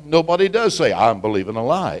lie. Nobody does say, I'm believing a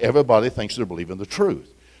lie. Everybody thinks they're believing the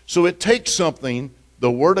truth. So it takes something,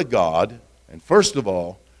 the Word of God, and first of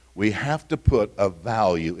all, we have to put a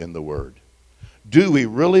value in the Word. Do we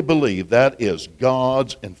really believe that is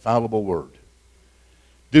God's infallible Word?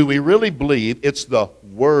 Do we really believe it's the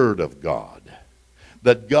Word of God?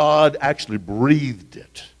 That God actually breathed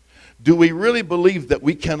it? Do we really believe that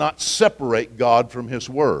we cannot separate God from His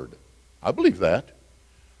Word? I believe that.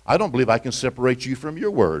 I don't believe I can separate you from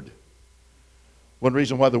your Word. One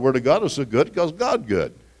reason why the Word of God is so good, because God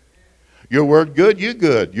good. Your Word good, you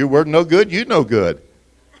good. Your Word no good, you no good.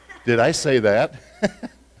 Did I say that?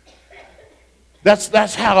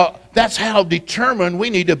 That's how determined we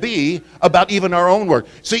need to be about even our own Word.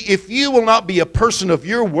 See, if you will not be a person of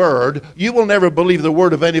your Word, you will never believe the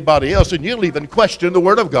Word of anybody else, and you'll even question the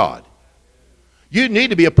Word of God. You need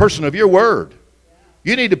to be a person of your Word.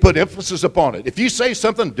 You need to put emphasis upon it. If you say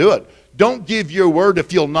something, do it. Don't give your word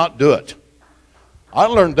if you'll not do it. I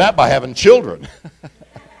learned that by having children.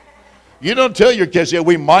 You don't tell your kids, yeah,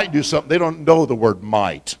 we might do something. They don't know the word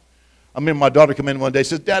might. I mean, my daughter came in one day and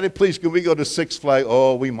says, Daddy, please, can we go to Six Flags?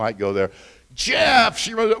 Oh, we might go there. Jeff,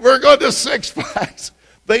 we're going to Six Flags.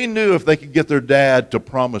 They knew if they could get their dad to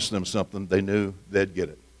promise them something, they knew they'd get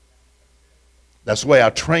it. That's the way I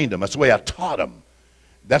trained them. That's the way I taught them.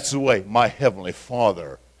 That's the way my Heavenly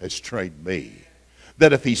Father has trained me.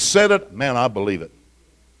 That if He said it, man, I believe it.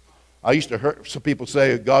 I used to hear some people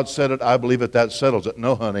say, God said it, I believe it, that settles it.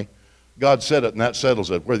 No, honey. God said it, and that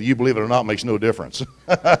settles it. Whether you believe it or not makes no difference.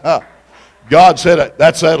 God said it,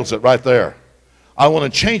 that settles it right there. I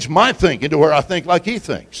want to change my thinking to where I think like He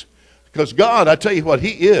thinks. Because God, I tell you what, He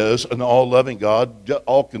is an all-loving God,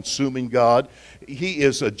 all-consuming God. He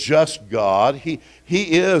is a just God. He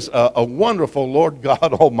is a wonderful Lord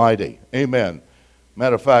God Almighty. Amen.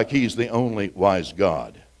 Matter of fact, He's the only wise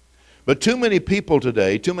God. But too many people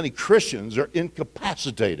today, too many Christians are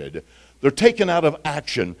incapacitated. They're taken out of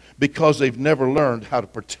action because they've never learned how to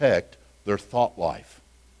protect their thought life.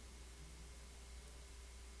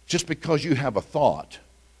 Just because you have a thought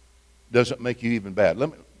doesn't make you even bad.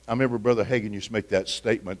 I remember Brother Hagin used to make that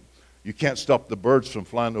statement, you can't stop the birds from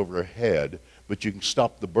flying over your head, but you can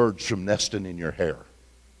stop the birds from nesting in your hair.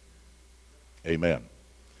 Amen.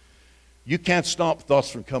 You can't stop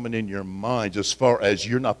thoughts from coming in your mind as far as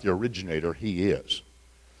you're not the originator, He is.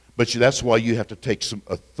 But that's why you have to take some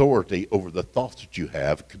authority over the thoughts that you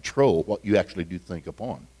have, control what you actually do think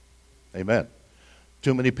upon. Amen.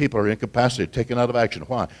 Too many people are incapacitated, taken out of action.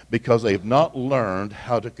 Why? Because they've not learned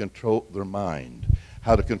how to control their mind,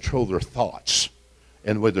 how to control their thoughts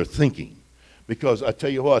and what they're thinking. Because I tell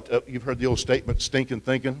you what, you've heard the old statement, stinking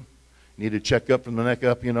thinking. You need to check up from the neck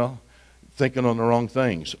up, you know. Thinking on the wrong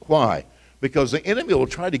things. Why? Because the enemy will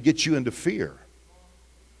try to get you into fear.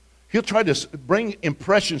 He'll try to bring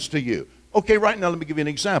impressions to you. Okay, right now let me give you an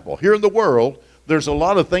example. Here in the world, there's a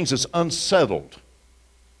lot of things that's unsettled.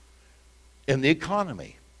 In the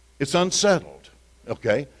economy, it's unsettled.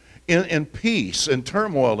 Okay? In peace and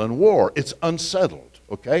turmoil and war, it's unsettled.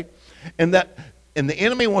 Okay? And the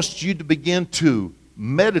enemy wants you to begin to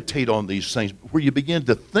meditate on these things, where you begin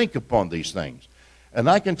to think upon these things. And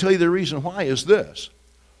I can tell you the reason why is this.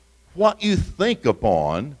 What you think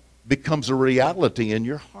upon becomes a reality in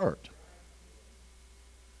your heart.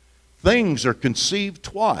 Things are conceived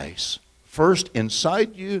twice. First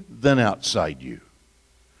inside you, then outside you.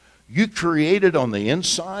 You create it on the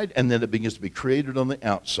inside, and then it begins to be created on the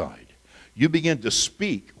outside. You begin to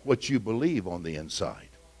speak what you believe on the inside.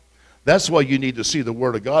 That's why you need to see the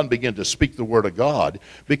Word of God and begin to speak the Word of God,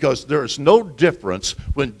 because there is no difference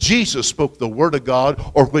when Jesus spoke the Word of God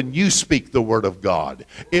or when you speak the Word of God.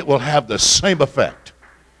 It will have the same effect.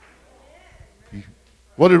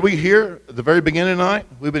 What did we hear at the very beginning tonight?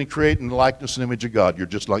 We've been created in the likeness and image of God. You're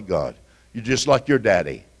just like God. You're just like your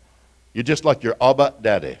daddy. You're just like your Abba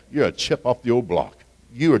daddy. You're a chip off the old block.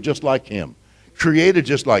 You are just like Him. Created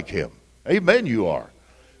just like Him. Amen, you are.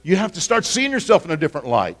 You have to start seeing yourself in a different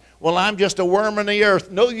light. Well, I'm just a worm in the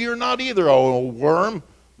earth. No, you're not either, old worm.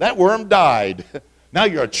 That worm died. Now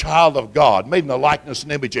you're a child of God, made in the likeness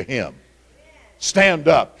and image of Him. Stand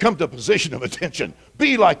up. Come to a position of attention.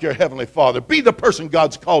 Be like your Heavenly Father. Be the person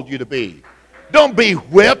God's called you to be. Don't be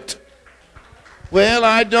whipped. Well,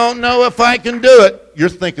 I don't know if I can do it. You're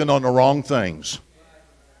thinking on the wrong things.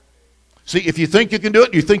 See, if you think you can do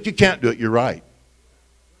it, you think you can't do it, you're right.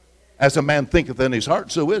 As a man thinketh in his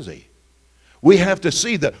heart, so is he. We have to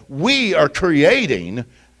see that we are creating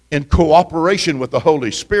in cooperation with the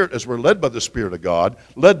Holy Spirit as we're led by the Spirit of God,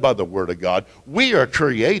 led by the Word of God. We are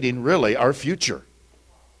creating really our future.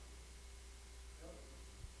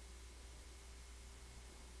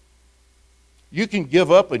 You can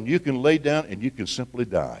give up and you can lay down and you can simply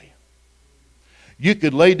die. You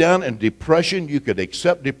could lay down in depression. You could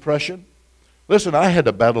accept depression. Listen, I had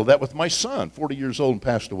to battle that with my son, 40 years old and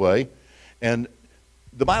passed away. And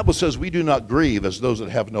the Bible says we do not grieve as those that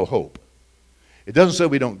have no hope. It doesn't say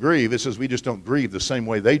we don't grieve. It says we just don't grieve the same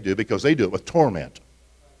way they do because they do it with torment.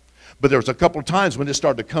 But there was a couple of times when it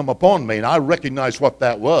started to come upon me, and I recognized what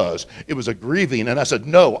that was. It was a grieving, and I said,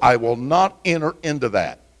 no, I will not enter into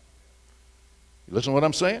that. You listen to what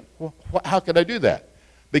I'm saying? Well, how could I do that?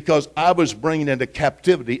 Because I was bringing into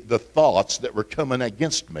captivity the thoughts that were coming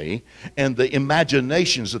against me and the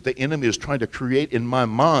imaginations that the enemy is trying to create in my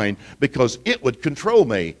mind because it would control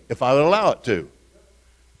me if I would allow it to.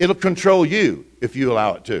 It'll control you if you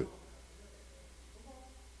allow it to.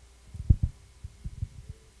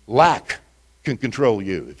 Lack can control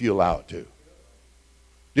you if you allow it to.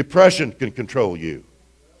 Depression can control you.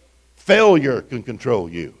 Failure can control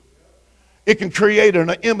you. It can create an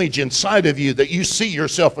image inside of you that you see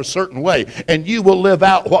yourself a certain way, and you will live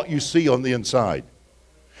out what you see on the inside.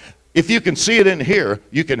 If you can see it in here,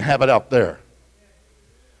 you can have it out there.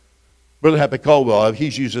 Brother Happy Caldwell,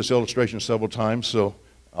 he's used this illustration several times, so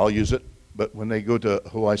I'll use it. But when they go to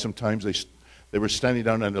Hawaii sometimes, they were standing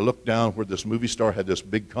down and they looked down where this movie star had this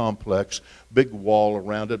big complex, big wall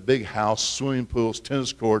around it, big house, swimming pools,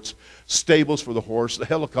 tennis courts, stables for the horse, the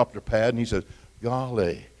helicopter pad, and he said,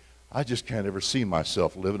 golly, I just can't ever see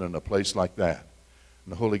myself living in a place like that.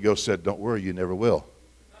 And the Holy Ghost said, don't worry, you never will.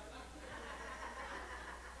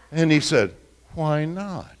 And he said, why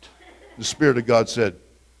not? The Spirit of God said,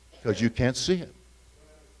 because you can't see it.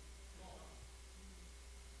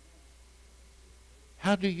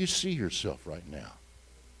 How do you see yourself right now?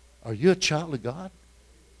 Are you a child of God?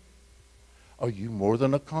 Are you more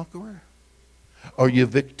than a conqueror? Are you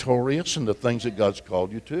victorious in the things that God's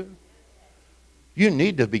called you to? You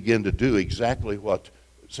need to begin to do exactly what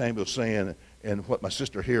Samuel's saying and what my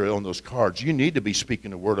sister here on those cards. You need to be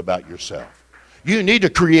speaking the word about yourself. You need to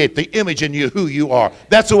create the image in you who you are.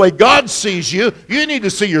 That's the way God sees you. You need to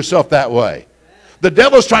see yourself that way. The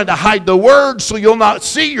devil's trying to hide the word so you'll not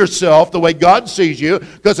see yourself the way God sees you,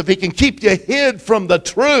 because if he can keep you hid from the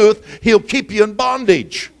truth, he'll keep you in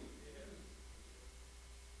bondage.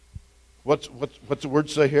 What's the word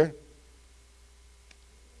say here?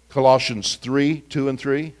 Colossians 3, 2 and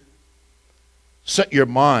 3. Set your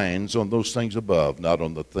minds on those things above, not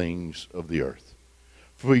on the things of the earth.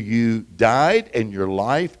 For you died, and your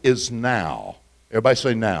life is now. Everybody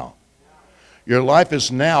say now. Your life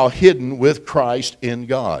is now hidden with Christ in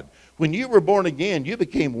God. When you were born again, you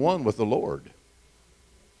became one with the Lord.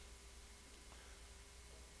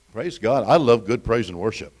 Praise God. I love good praise and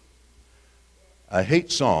worship. I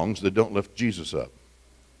hate songs that don't lift Jesus up.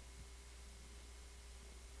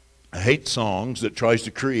 I hate songs that tries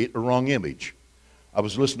to create a wrong image. I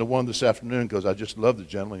was listening to one this afternoon because I just love the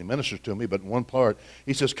gentleman. He ministers to me, but in one part,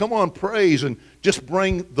 he says, come on, praise, and just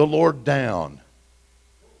bring the Lord down.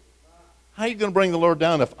 How are you going to bring the Lord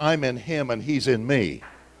down if I'm in him and he's in me?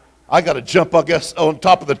 I got to jump, I guess, on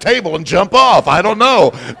top of the table and jump off. I don't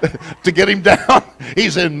know. To get him down,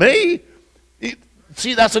 he's in me.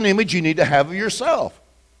 See, that's an image you need to have of yourself.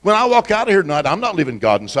 When I walk out of here tonight, I'm not leaving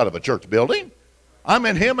God inside of a church building. I'm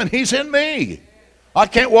in him and he's in me. I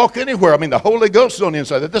can't walk anywhere. I mean, the Holy Ghost is on the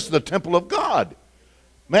inside. This is the temple of God.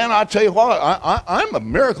 Man, I tell you what, I'm a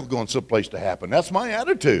miracle going someplace to happen. That's my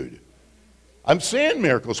attitude. I'm seeing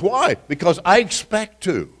miracles. Why? Because I expect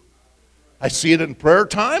to. I see it in prayer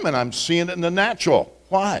time and I'm seeing it in the natural.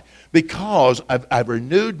 Why? Because I've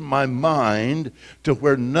renewed my mind to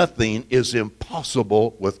where nothing is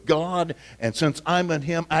impossible with God. And since I'm in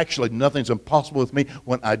him, actually nothing's impossible with me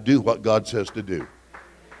when I do what God says to do.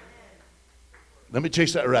 Let me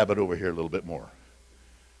chase that rabbit over here a little bit more.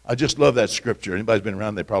 I just love that scripture. Anybody's been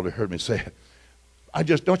around, they probably heard me say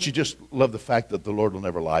it. Don't you just love the fact that the Lord will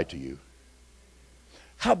never lie to you?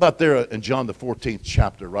 How about there in John the 14th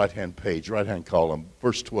chapter, right-hand page, right-hand column,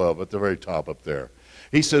 verse 12 at the very top up there.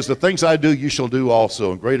 He says, the things I do you shall do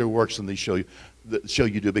also, and greater works than these shall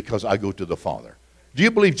you do, because I go to the Father. Do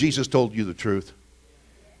you believe Jesus told you the truth?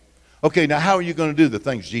 Okay, now how are you going to do the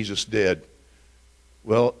things Jesus did?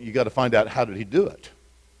 Well, you got to find out, how did he do it?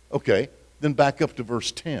 Okay, then back up to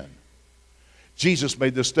verse 10. Jesus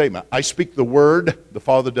made this statement, I speak the word, the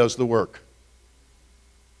Father does the work.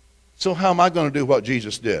 So how am I going to do what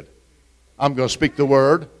Jesus did? I'm going to speak the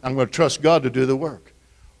word. I'm going to trust God to do the work.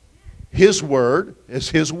 His word is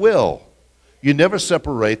his will. You never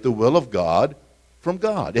separate the will of God from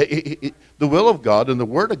God. The will of God and the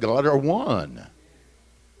word of God are one.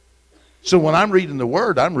 So when I'm reading the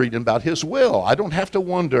word, I'm reading about his will. I don't have to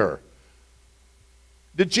wonder.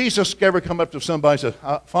 Did Jesus ever come up to somebody and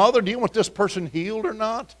say, Father, do you want this person healed or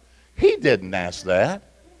not? He didn't ask that.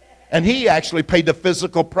 And he actually paid the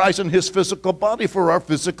physical price in his physical body for our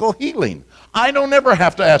physical healing. I don't ever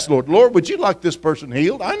have to ask, Lord, would you like this person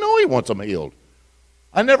healed? I know he wants them healed.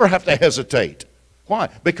 I never have to hesitate. Why?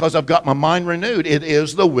 Because I've got my mind renewed. It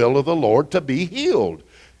is the will of the Lord to be healed.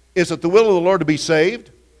 Is it the will of the Lord to be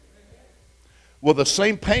saved? Well, the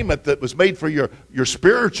same payment that was made for your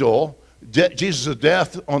spiritual, Jesus'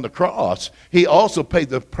 death on the cross, he also paid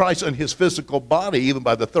the price on his physical body, even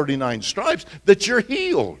by the 39 stripes, that you're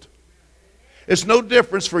healed. It's no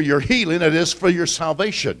difference for your healing, it is for your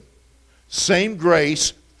salvation. Same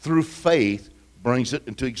grace through faith brings it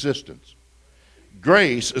into existence.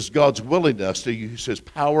 Grace is God's willingness to use his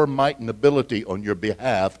power, might, and ability on your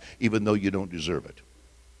behalf, even though you don't deserve it.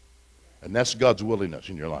 And that's God's willingness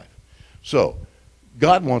in your life. So,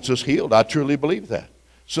 God wants us healed. I truly believe that.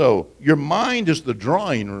 So, your mind is the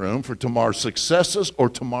drawing room for tomorrow's successes or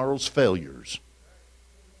tomorrow's failures.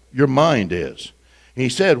 Your mind is. He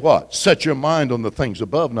said what? Set your mind on the things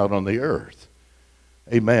above, not on the earth.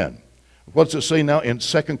 Amen. What's it say now in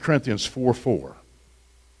 2 Corinthians 4:4?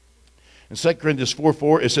 In 2 Corinthians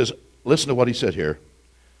 4:4, it says, listen to what he said here.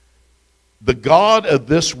 The God of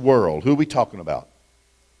this world, who are we talking about?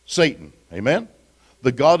 Satan. Amen?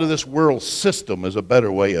 The God of this world system is a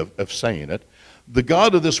better way of saying it. The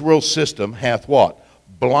God of this world system hath what?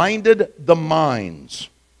 Blinded the minds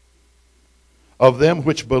of them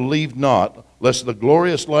which believe not, lest the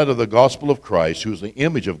glorious light of the gospel of Christ, who is the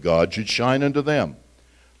image of God, should shine unto them.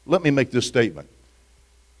 Let me make this statement.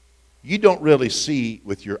 You don't really see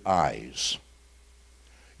with your eyes.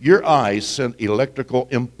 Your eyes send electrical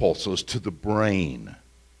impulses to the brain.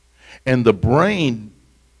 And the brain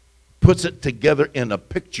puts it together in a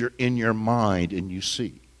picture in your mind, and you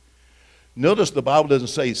see. Notice the Bible doesn't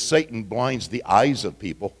say Satan blinds the eyes of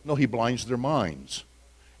people. No, he blinds their minds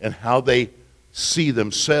and how they see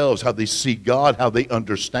themselves, how they see God, how they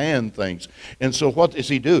understand things. And so what does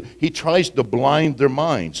he do? He tries to blind their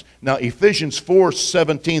minds. Now, Ephesians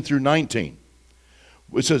 4:17 through 19.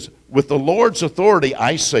 It says, with the Lord's authority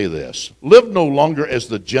I say this, live no longer as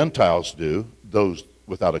the Gentiles do, those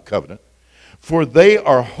without a covenant, for they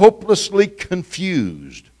are hopelessly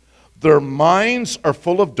confused. Their minds are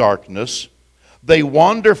full of darkness. They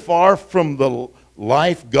wander far from the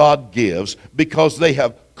life God gives because they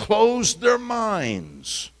have closed their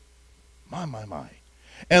minds. My.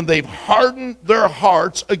 And they've hardened their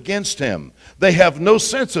hearts against him. They have no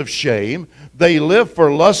sense of shame. They live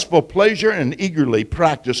for lustful pleasure and eagerly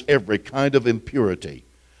practice every kind of impurity.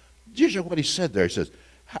 Did you hear what he said there? He says,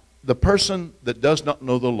 the person that does not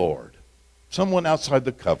know the Lord, someone outside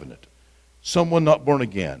the covenant, someone not born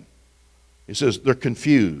again, he says they're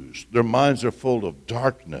confused. Their minds are full of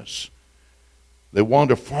darkness. They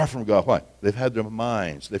wander far from God. Why? They've had their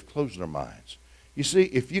minds. They've closed their minds. You see,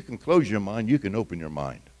 if you can close your mind, you can open your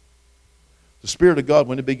mind. The Spirit of God,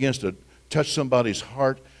 when it begins to touch somebody's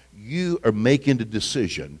heart, you are making the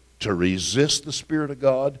decision to resist the Spirit of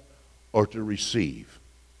God or to receive.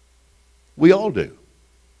 We all do.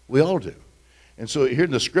 We all do. And so here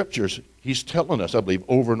in the Scriptures, he's telling us, I believe,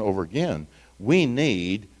 over and over again, we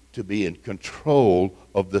need to be in control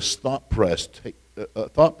of this thought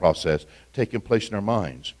process taking place in our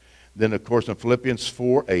minds. Then, of course, in Philippians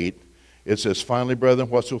 4:8, it says, finally, brethren,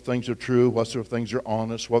 whatsoever things are true, whatsoever things are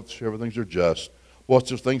honest, whatsoever things are just,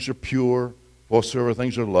 whatsoever things are pure, whatsoever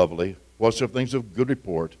things are lovely, whatsoever things of good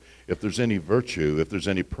report, if there's any virtue, if there's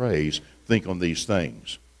any praise, think on these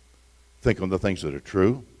things. Think on the things that are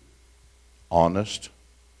true, honest,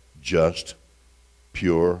 just,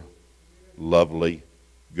 pure, lovely,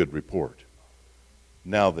 good report.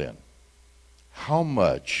 Now then, how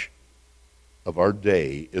much of our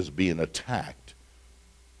day is being attacked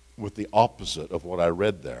with the opposite of what I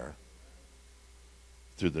read there?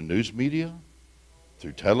 Through the news media,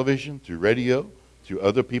 through television, through radio, through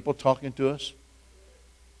other people talking to us.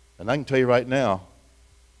 And I can tell you right now,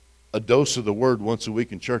 a dose of the word once a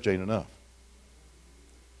week in church ain't enough.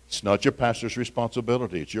 It's not your pastor's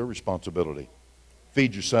responsibility, it's your responsibility.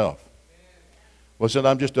 Feed yourself. Well, said,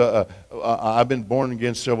 I've been born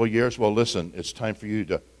again several years. Well, listen, it's time for you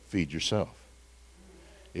to feed yourself.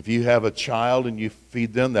 If you have a child and you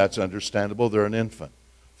feed them, that's understandable. They're an infant.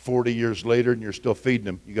 40 years later and you're still feeding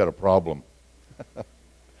them, you got a problem.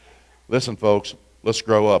 Listen, folks, let's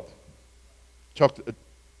grow up.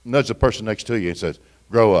 Nudge the person next to you and says,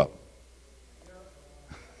 grow up.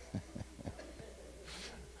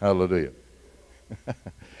 Hallelujah.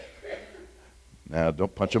 Now,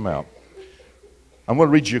 don't punch them out. I'm going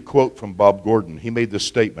to read you a quote from Bob Gordon. He made this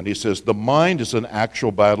statement. He says, the mind is an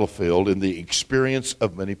actual battlefield in the experience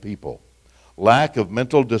of many people. Lack of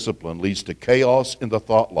mental discipline leads to chaos in the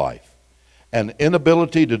thought life, an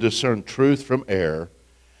inability to discern truth from error,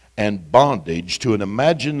 and bondage to an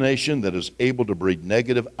imagination that is able to breed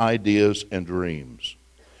negative ideas and dreams.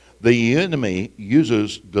 The enemy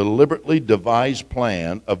uses deliberately devised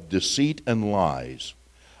plan of deceit and lies,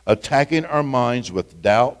 attacking our minds with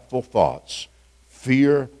doubtful thoughts,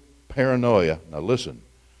 fear, paranoia, now listen,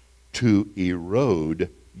 to erode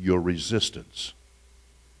your resistance.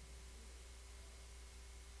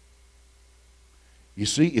 You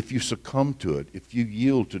see, if you succumb to it, if you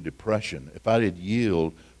yield to depression, if I did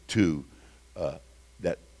yield to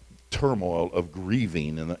that turmoil of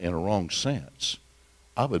grieving in a wrong sense,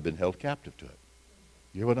 I would have been held captive to it.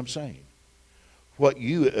 You hear what I'm saying? What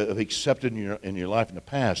you have accepted in your life in the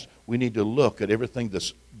past, we need to look at everything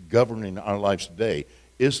that's governing our lives today.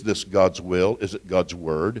 Is this God's will? Is it God's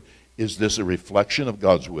word? Is this a reflection of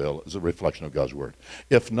God's will? Is it a reflection of God's word?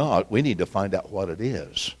 If not, we need to find out what it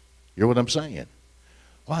is. You hear what I'm saying?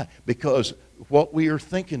 Why? Because what we are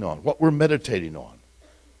thinking on, what we're meditating on,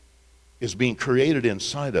 is being created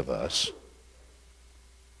inside of us.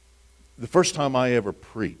 The first time I ever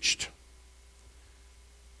preached,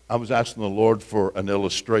 I was asking the Lord for an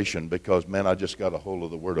illustration because, man, I just got a hold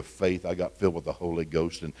of the word of faith. I got filled with the Holy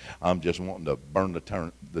Ghost, and I'm just wanting to burn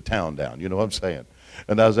the town down. You know what I'm saying?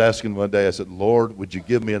 And I was asking one day, I said, Lord, would you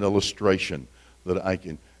give me an illustration that I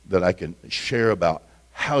can share about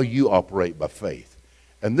how you operate by faith?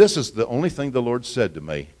 And this is the only thing the Lord said to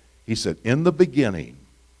me. He said, in the beginning,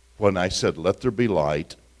 when I said, let there be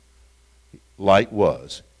light, light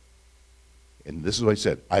was. And this is what he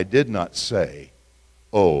said. I did not say,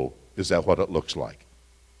 oh, is that what it looks like?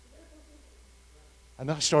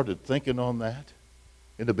 And I started thinking on that.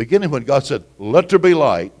 In the beginning, when God said, let there be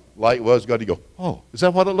light, light was. God, you go, oh, is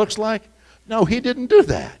that what it looks like? No, he didn't do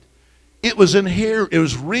that. It was in here. It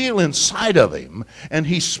was real inside of him. And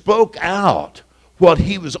he spoke out what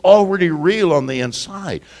he was already real on the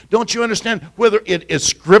inside. Don't you understand? Whether it is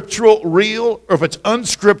scriptural real or if it's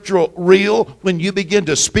unscriptural real, when you begin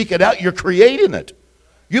to speak it out, you're creating it.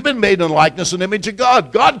 You've been made in the likeness and image of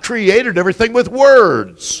God. God created everything with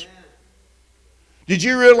words. Did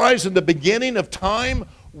you realize in the beginning of time,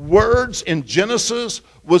 words in Genesis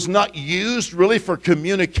was not used really for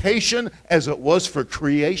communication as it was for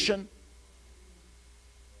creation?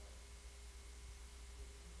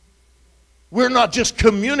 We're not just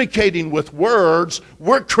communicating with words,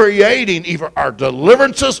 we're creating either our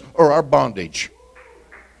deliverances or our bondage.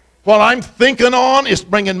 What I'm thinking on is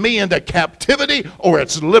bringing me into captivity or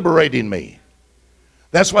it's liberating me.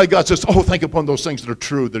 That's why God says, oh, think upon those things that are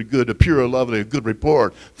true, that are good, that are pure, lovely, a good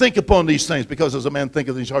report. Think upon these things, because as a man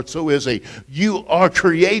thinketh in his heart, so is he. You are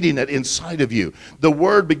creating it inside of you. The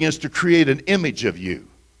Word begins to create an image of you.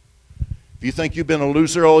 If you think you've been a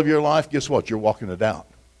loser all of your life, guess what? You're walking it out.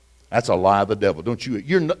 That's a lie of the devil. Don't you?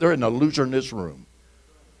 There isn't a loser in this room.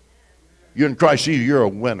 You're in Christ Jesus, you're a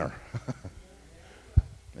winner.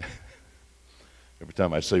 Every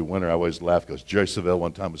time I say winner, I always laugh because Jerry Savelle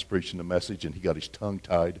one time was preaching a message and he got his tongue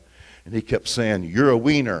tied and he kept saying, you're a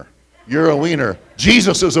wiener. You're a wiener.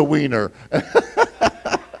 Jesus is a wiener.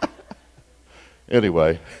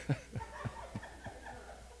 Anyway.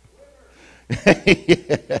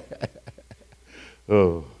 Yeah.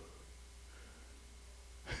 Oh.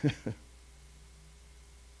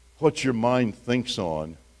 What your mind thinks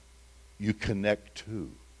on, you connect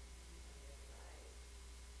to.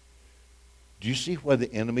 Do you see why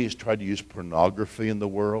the enemy has tried to use pornography in the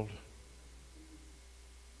world?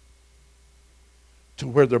 To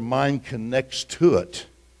where their mind connects to it.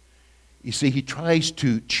 You see, he tries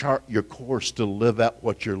to chart your course to live out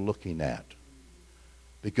what you're looking at.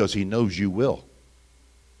 Because he knows you will.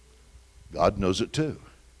 God knows it too.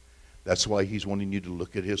 That's why he's wanting you to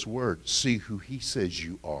look at his word. See who he says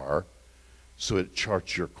you are, so it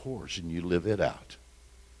charts your course and you live it out.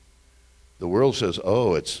 The world says,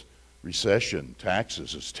 oh, it's recession,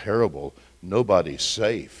 taxes, it's terrible. Nobody's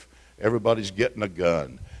safe. Everybody's getting a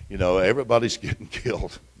gun. You know, everybody's getting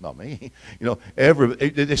killed. Not me. You know,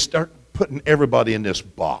 they start putting everybody in this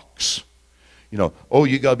box. You know, oh,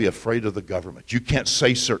 you got to be afraid of the government. You can't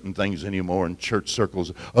say certain things anymore in church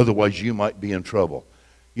circles, otherwise you might be in trouble.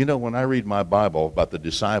 You know, when I read my Bible about the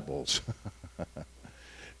disciples,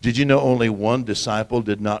 did you know only one disciple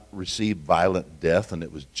did not receive violent death, and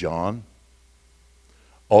it was John?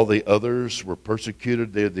 All the others were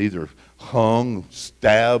persecuted. They either hung,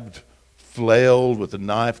 stabbed, flailed with a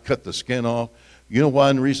knife, cut the skin off. You know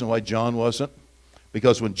one reason why John wasn't?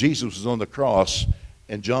 Because when Jesus was on the cross,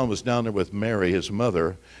 and John was down there with Mary, his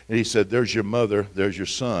mother, and he said, there's your mother, there's your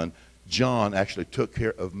son. John actually took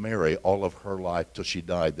care of Mary all of her life till she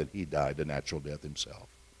died, then he died a natural death himself.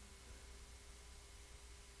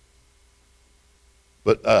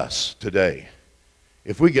 But us today,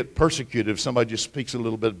 if we get persecuted, if somebody just speaks a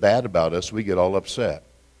little bit bad about us, we get all upset.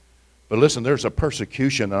 But listen, there's a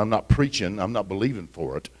persecution, and I'm not preaching, I'm not believing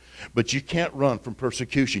for it, but you can't run from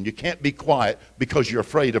persecution. You can't be quiet because you're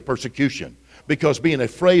afraid of persecution. Because being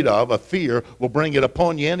afraid of a fear will bring it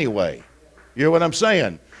upon you anyway. You hear what I'm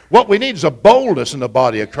saying? What we need is a boldness in the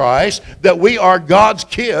body of Christ that we are God's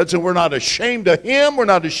kids and we're not ashamed of Him. We're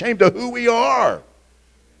not ashamed of who we are.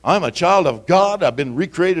 I'm a child of God. I've been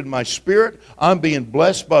recreated in my spirit. I'm being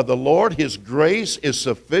blessed by the Lord. His grace is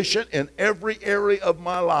sufficient in every area of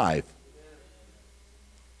my life.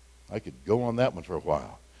 I could go on that one for a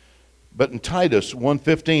while. But in Titus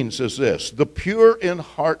 1:15 says this, the pure in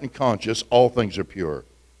heart and conscience, all things are pure.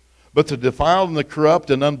 But the defiled and the corrupt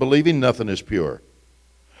and unbelieving, nothing is pure.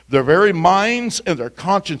 Their very minds and their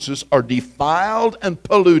consciences are defiled and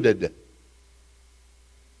polluted.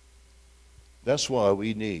 That's why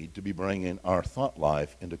we need to be bringing our thought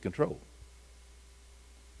life into control.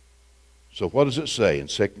 So what does it say in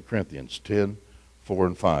 2 Corinthians 10:4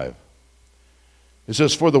 and 5? It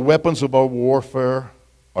says, for the weapons of our warfare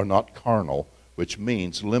are not carnal, which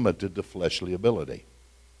means limited to fleshly ability.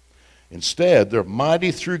 Instead, they're mighty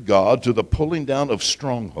through God to the pulling down of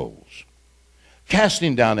strongholds,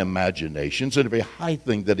 casting down imaginations and every high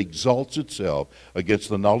thing that exalts itself against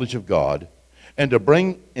the knowledge of God, and to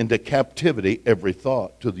bring into captivity every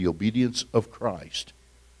thought to the obedience of Christ.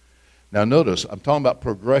 Now notice, I'm talking about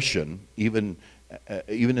progression, even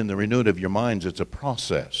in the renewing of your minds, it's a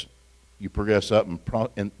process. You progress up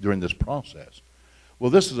during this process. Well,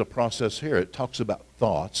 this is a process here. It talks about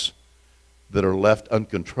thoughts that are left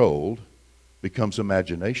uncontrolled, becomes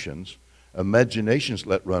imaginations. Imaginations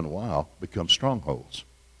let run wild, become strongholds.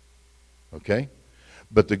 Okay?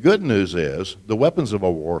 But the good news is, the weapons of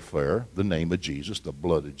our warfare, the name of Jesus, the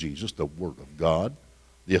blood of Jesus, the Word of God,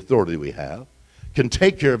 the authority we have, can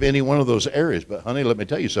take care of any one of those areas. But honey, let me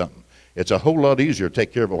tell you something. It's a whole lot easier to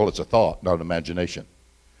take care of it while it's a thought, not an imagination.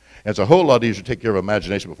 And it's a whole lot easier to take care of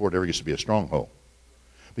imagination before it ever gets to be a stronghold.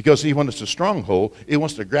 Because see, when it's a stronghold, it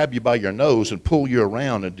wants to grab you by your nose and pull you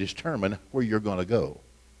around and determine where you're going to go.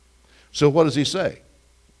 So what does he say? It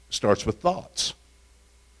starts with thoughts.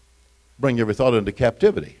 Bring every thought into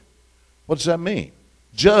captivity. What does that mean?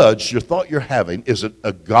 Judge your thought you're having. Is it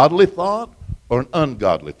a godly thought or an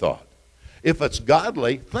ungodly thought? If it's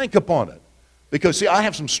godly, think upon it. Because see, I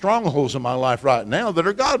have some strongholds in my life right now that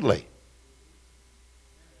are godly.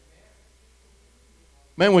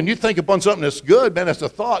 Man, when you think upon something that's good, man, that's a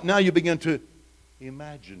thought. Now you begin to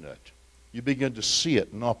imagine it. You begin to see it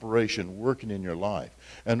in operation, working in your life.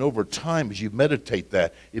 And over time, as you meditate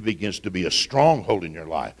that, it begins to be a stronghold in your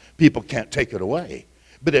life. People can't take it away.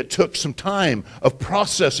 But it took some time of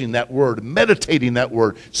processing that word, meditating that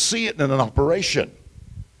word, see it in an operation.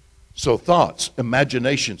 So thoughts,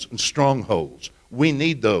 imaginations, and strongholds, we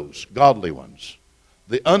need those, godly ones.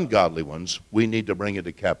 The ungodly ones, we need to bring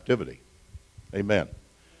into captivity. Amen.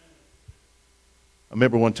 I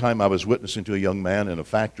remember one time I was witnessing to a young man in a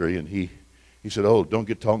factory, and he said, oh, don't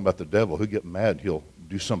get talking about the devil. He'll get mad. He'll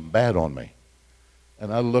do something bad on me.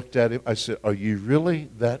 And I looked at him. I said, are you really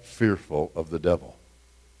that fearful of the devil?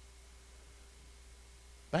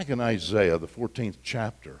 Back in Isaiah, the 14th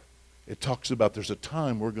chapter, it talks about there's a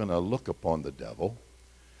time we're going to look upon the devil,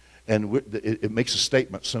 and it makes a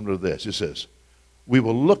statement similar to this. It says, we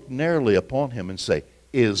will look narrowly upon him and say,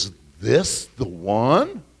 is this the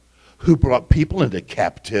one who brought people into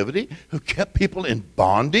captivity, who kept people in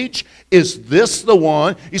bondage? Is this the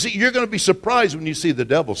one? You see, you're going to be surprised when you see the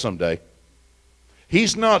devil someday.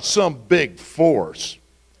 He's not some big force.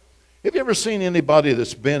 Have you ever seen anybody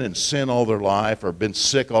that's been in sin all their life or been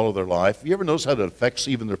sick all of their life? You ever notice how it affects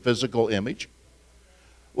even their physical image?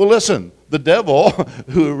 Well, listen, the devil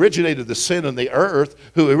who originated the sin in the earth,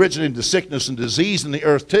 who originated the sickness and disease in the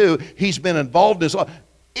earth too, he's been involved in this.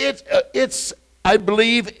 It's, I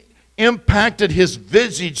believe, impacted his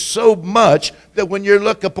visage so much that when you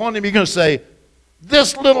look upon him, you're going to say,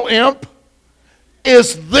 This little imp?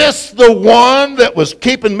 Is this the one that was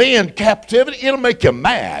keeping me in captivity? It'll make you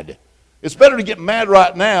mad. It's better to get mad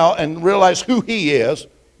right now and realize who he is,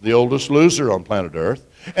 the oldest loser on planet Earth,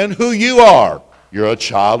 and who you are. You're a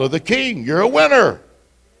child of the King. You're a winner.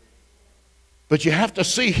 But you have to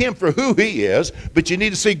see him for who he is, but you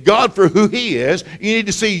need to see God for who he is. You need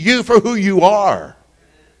to see you for who you are.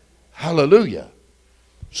 Hallelujah.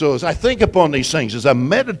 So as I think upon these things, as I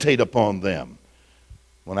meditate upon them,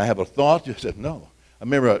 when I have a thought, you said, no. I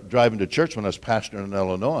remember driving to church when I was pastoring in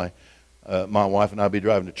Illinois. My wife and I would be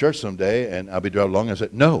driving to church someday, and I'd be driving along, and I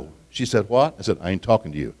said, no. She said, what? I said, I ain't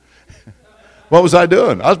talking to you. What was I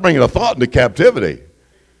doing? I was bringing a thought into captivity.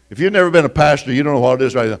 If you've never been a pastor, you don't know what it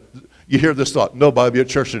is right now. You hear this thought, no, I'll be at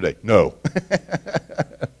church today. No.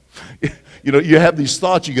 You know, you have these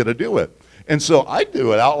thoughts you got to deal with. And so I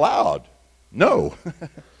do it out loud. No.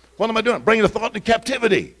 What am I doing? Bringing a thought into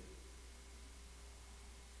captivity.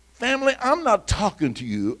 Family, I'm not talking to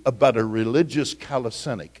you about a religious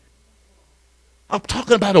calisthenic. I'm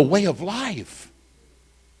talking about a way of life.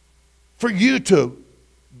 For you to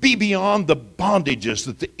be beyond the bondages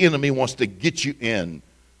that the enemy wants to get you in,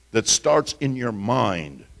 that starts in your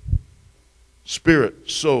mind, spirit,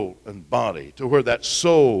 soul, and body, to where that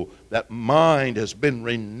soul, that mind has been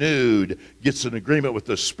renewed, gets in agreement with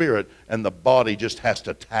the spirit, and the body just has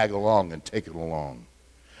to tag along and take it along.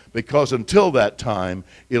 Because until that time,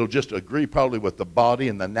 it'll just agree probably with the body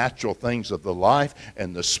and the natural things of the life,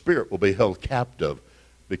 and the spirit will be held captive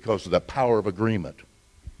because of the power of agreement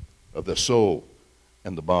of the soul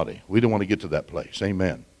and the body. We don't want to get to that place.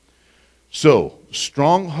 Amen. So,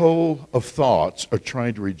 stronghold of thoughts are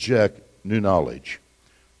trying to reject new knowledge.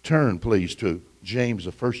 Turn, please, to James,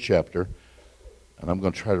 the first chapter, and I'm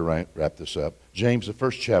going to try to wrap this up. James, the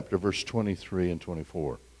first chapter, verse 23 and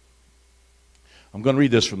 24. I'm going to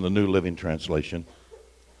read this from the New Living Translation.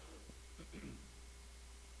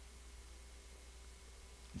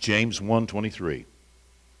 James 1:23.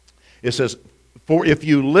 It says, for if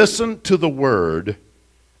you listen to the word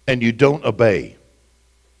and you don't obey,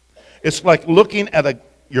 it's like looking at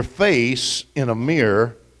your face in a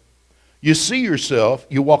mirror. You see yourself,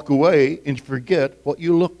 you walk away, and you forget what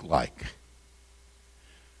you look like.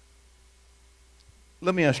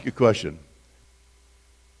 Let me ask you a question.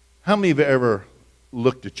 How many of you ever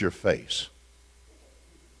looked at your face?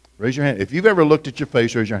 Raise your hand. If you've ever looked at your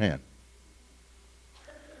face, raise your hand.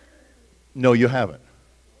 No, you haven't.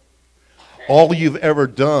 All you've ever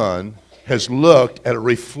done has looked at a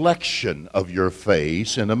reflection of your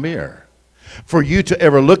face in a mirror. For you to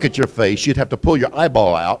ever look at your face, you'd have to pull your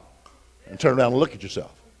eyeball out and turn around and look at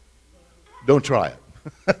yourself. Don't try it.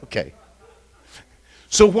 Okay.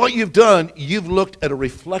 So what you've done, you've looked at a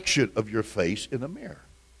reflection of your face in a mirror.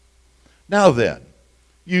 Now then,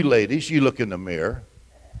 you ladies, you look in the mirror.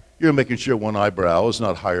 You're making sure one eyebrow is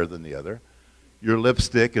not higher than the other. Your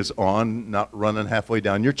lipstick is on, not running halfway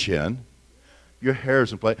down your chin. Your hair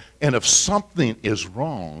is in place. And if something is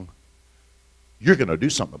wrong, you're going to do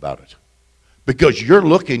something about it. Because you're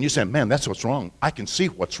looking, you say, man, that's what's wrong. I can see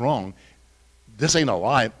what's wrong. This ain't a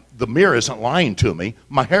lie. The mirror isn't lying to me.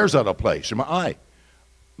 My hair's out of place, or my eye.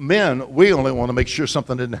 Men, we only want to make sure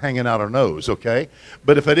something isn't hanging out our nose, okay?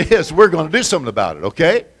 But if it is, we're going to do something about it,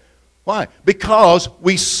 okay? Why? Because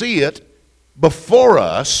we see it before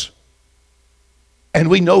us, and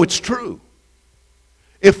we know it's true.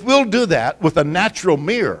 If we'll do that with a natural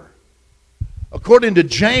mirror, according to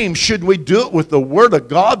James, should we do it with the Word of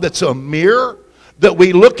God that's a mirror? That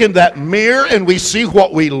we look in that mirror and we see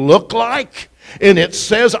what we look like? And it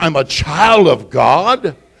says, I'm a child of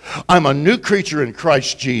God. I'm a new creature in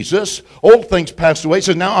Christ Jesus. Old things passed away.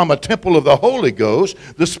 So now I'm a temple of the Holy Ghost.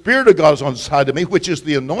 The Spirit of God is on the side of me, which is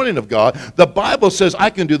the anointing of God. The Bible says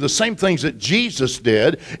I can do the same things that Jesus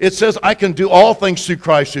did. It says I can do all things through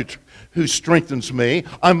Christ who strengthens me.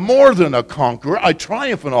 I'm more than a conqueror. I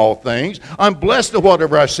triumph in all things. I'm blessed at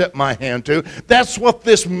whatever I set my hand to. That's what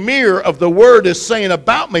this mirror of the Word is saying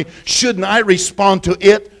about me. Shouldn't I respond to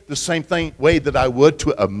it the same way that I would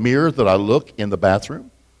to a mirror that I look in the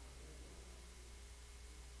bathroom?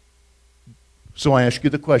 So I ask you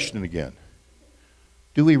the question again.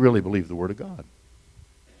 Do we really believe the Word of God?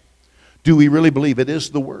 Do we really believe it is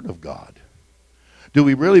the Word of God? Do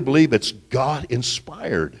we really believe it's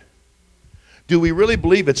God-inspired? Do we really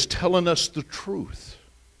believe it's telling us the truth?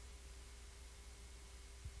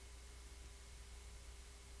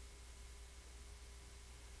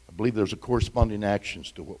 I believe there's a corresponding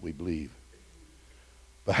actions to what we believe.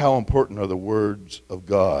 But how important are the words of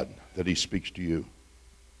God that He speaks to you?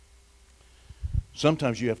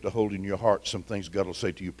 Sometimes you have to hold in your heart some things God will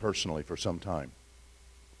say to you personally for some time.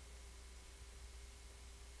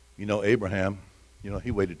 You know, Abraham,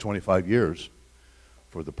 he waited 25 years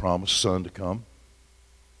for the promised son to come.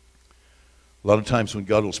 A lot of times when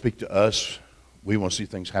God will speak to us, we want to see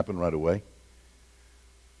things happen right away.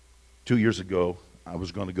 2 years ago, I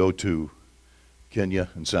was going to go to Kenya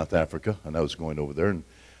and South Africa, and I was going over there. And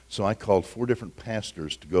so I called 4 different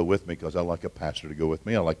pastors to go with me because I like a pastor to go with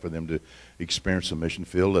me. I like for them to experience the mission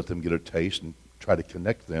field, let them get a taste, and try to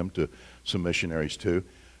connect them to some missionaries too.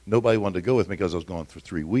 Nobody wanted to go with me because I was gone for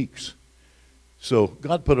 3 weeks. So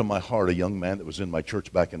God put in my heart a young man that was in my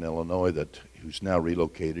church back in Illinois who's now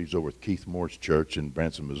relocated. He's over at Keith Moore's church in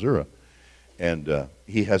Branson, Missouri. And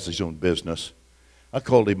he has his own business. I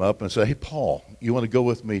called him up and said, "Hey, Paul, you want to go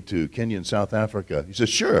with me to Kenya and South Africa?" He said,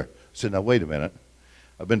 "Sure." I said, "Now, wait a minute.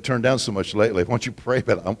 I've been turned down so much lately. Why don't you pray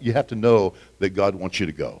about it? You have to know that God wants you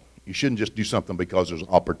to go. You shouldn't just do something because there's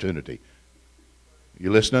opportunity."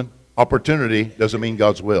 You listening? Opportunity doesn't mean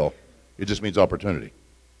God's will. It just means opportunity.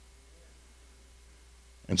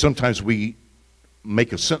 And sometimes we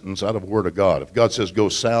make a sentence out of a word of God. If God says go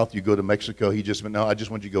south, you go to Mexico. He just meant, no, I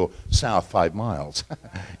just want you to go south 5 miles.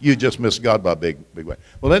 You just missed God by a big way.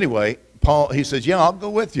 Well, anyway, Paul, he says, "Yeah, I'll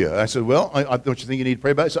go with you." I said, "Well, don't you think you need to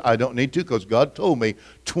pray about it?" He said, "I don't need to, because God told me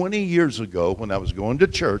 20 years ago when I was going to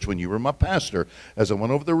church, when you were my pastor, as I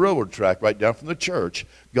went over the railroad track right down from the church,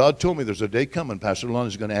 God told me there's a day coming, Pastor Lonnie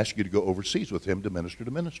is going to ask you to go overseas with him to minister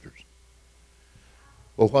to ministers."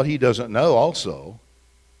 Well, what he doesn't know also,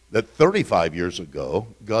 that 35 years ago,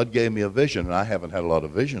 God gave me a vision, and I haven't had a lot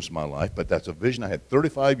of visions in my life, but that's a vision I had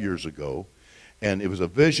 35 years ago, and it was a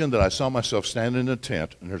vision that I saw myself standing in a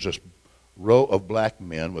tent, and there's this row of black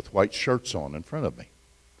men with white shirts on in front of me.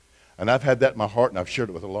 And I've had that in my heart, and I've shared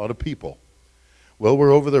it with a lot of people. Well,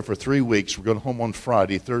 we're over there for 3 weeks. We're going home on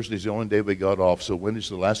Friday. Thursday's the only day we got off, so Wednesday's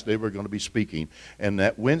the last day we're going to be speaking. And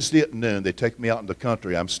that Wednesday at noon, they take me out in the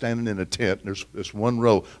country. I'm standing in a tent, and there's this one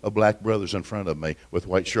row of black brothers in front of me with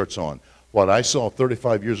white shirts on. What I saw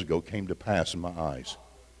 35 years ago came to pass in my eyes.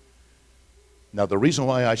 Now, the reason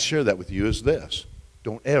why I share that with you is this.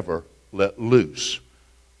 Don't ever let loose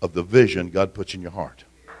of the vision God puts in your heart.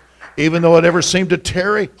 Even though it ever seemed to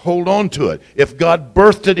tarry, hold on to it. If God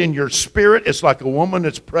birthed it in your spirit, it's like a woman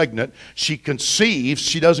that's pregnant. She conceives.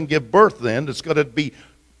 She doesn't give birth then. It's got to be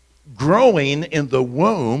growing in the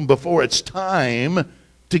womb before it's time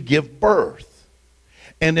to give birth.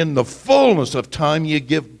 And in the fullness of time, you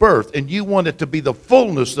give birth. And you want it to be the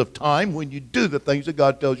fullness of time when you do the things that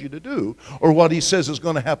God tells you to do, or what he says is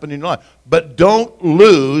going to happen in your life. But don't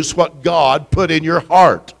lose what God put in your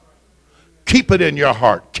heart. Keep it in your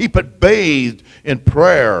heart. Keep it bathed in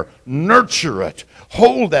prayer. Nurture it.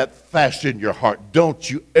 Hold that fast in your heart. Don't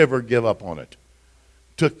you ever give up on it.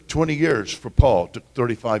 Took 20 years for Paul. Took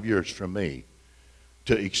 35 years for me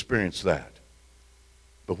to experience that.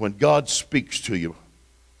 But when God speaks to you,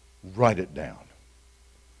 write it down.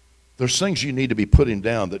 There's things you need to be putting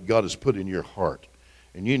down that God has put in your heart.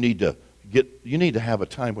 And you need to have a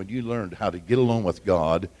time when you learn how to get along with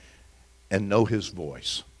God and know his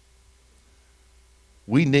voice.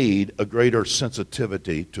 We need a greater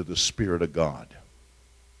sensitivity to the Spirit of God.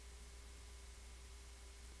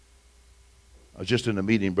 I was just in a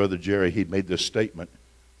meeting, Brother Jerry, he made this statement.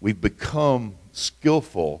 We've become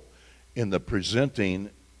skillful in the presenting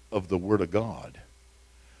of the Word of God,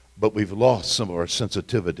 but we've lost some of our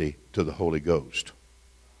sensitivity to the Holy Ghost.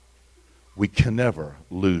 We can never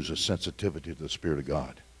lose a sensitivity to the Spirit of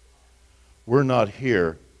God. We're not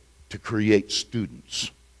here to create students.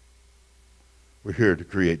 We're here to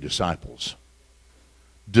create disciples,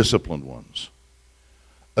 disciplined ones.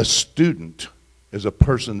 A student is a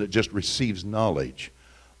person that just receives knowledge.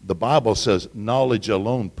 The Bible says knowledge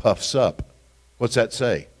alone puffs up. What's that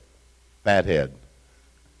say? Fathead.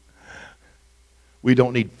 We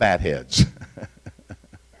don't need fatheads.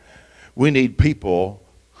 We need people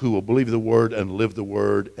who will believe the Word and live the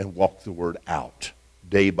Word and walk the Word out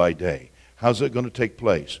day by day. How's it going to take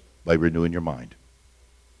place? By renewing your mind.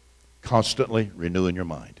 Constantly renewing your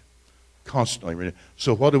mind. Constantly renewing.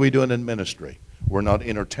 So what are we doing in ministry? We're not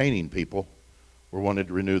entertaining people. We're wanting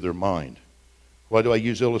to renew their mind. Why do I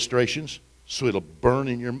use illustrations? So it'll burn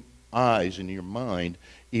in your eyes and your mind,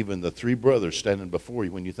 even the 3 brothers standing before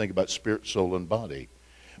you when you think about spirit, soul, and body.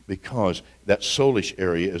 Because that soulish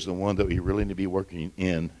area is the one that we really need to be working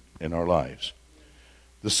in our lives.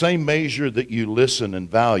 The same measure that you listen and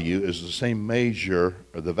value is the same measure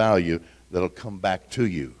or the value that'll come back to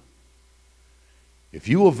you. If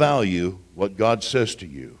you will value what God says to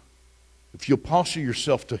you, if you'll posture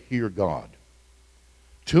yourself to hear God.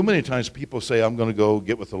 Too many times people say, I'm going to go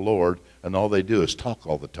get with the Lord, and all they do is talk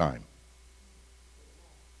all the time.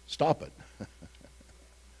 Stop it.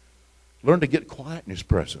 Learn to get quiet in his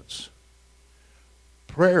presence.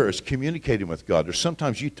 Prayer is communicating with God. There's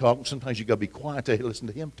sometimes you talk, and sometimes you got to be quiet to listen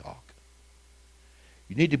to him talk.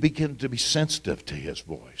 You need to begin to be sensitive to his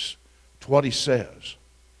voice, to what he says.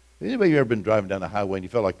 Anybody ever been driving down the highway and you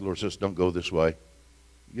felt like the Lord says, don't go this way?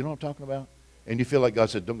 You know what I'm talking about? And you feel like God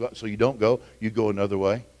said, don't go, so you don't go, you go another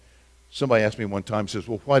way. Somebody asked me one time, says,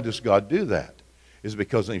 well, why does God do that? Is it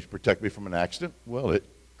because he's protecting me from an accident? Well, it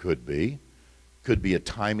could be. Could be a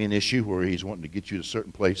timing issue where he's wanting to get you to a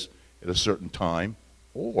certain place at a certain time.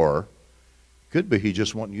 Or could be he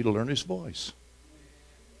just wanting you to learn his voice.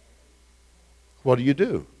 What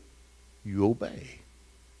do? You obey.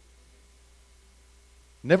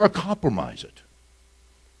 Never compromise it.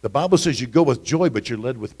 The Bible says you go with joy, but you're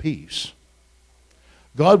led with peace.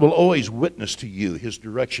 God will always witness to you his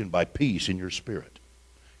direction by peace in your spirit.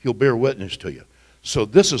 He'll bear witness to you. So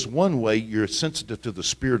this is one way you're sensitive to the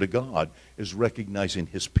Spirit of God, is recognizing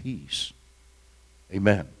his peace.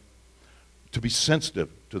 Amen. To be sensitive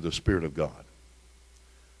to the Spirit of God.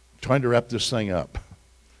 I'm trying to wrap this thing up.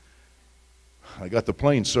 I got the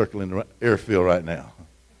plane circling the airfield right now,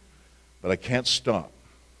 but I can't stop.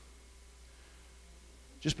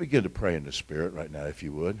 Just begin to pray in the Spirit right now, if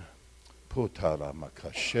you would. Potara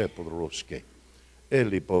makashe podroske,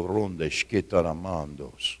 eli podronde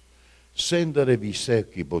shketaramandos, sendere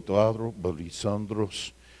viseki botadro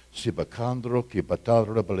bolisandros, sibacandro ki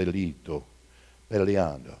batadro belelito,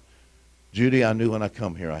 peleando. Judy, I knew when I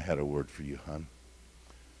come here I had a word for you, hon.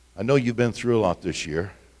 I know you've been through a lot this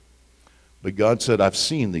year, but God said, I've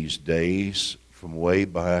seen these days from way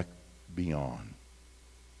back beyond.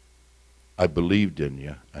 I believed in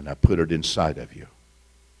you, and I put it inside of you.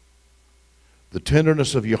 The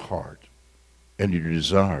tenderness of your heart and your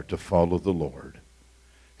desire to follow the Lord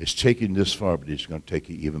is taking this far, but he's going to take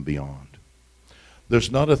you even beyond. There's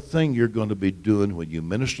not a thing you're going to be doing when you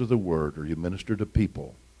minister the word or you minister to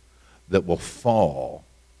people that will fall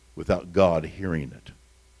without God hearing it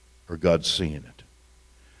or God seeing it.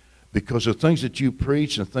 Because the things that you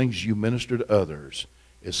preach and things you minister to others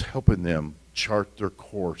is helping them chart their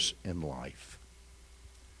course in life.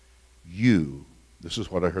 This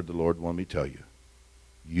is what I heard the Lord want me to tell you.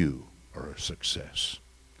 You are a success.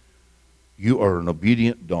 You are an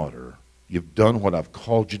obedient daughter. You've done what I've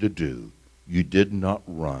called you to do. You did not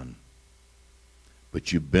run,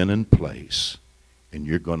 but you've been in place, and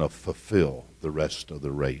you're going to fulfill the rest of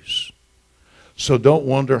the race. So don't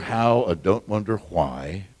wonder how or don't wonder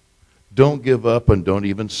why. Don't give up and don't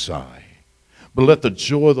even sigh. But let the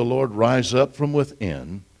joy of the Lord rise up from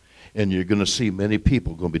within, and you're going to see many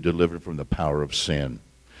people going to be delivered from the power of sin.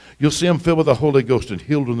 You'll see them filled with the Holy Ghost and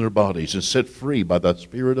healed in their bodies and set free by the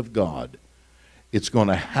Spirit of God. It's going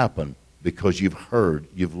to happen because you've heard,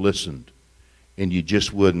 you've listened, and you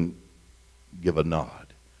just wouldn't give a nod.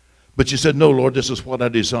 But you said, no, Lord, this is what I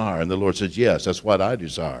desire. And the Lord says, yes, that's what I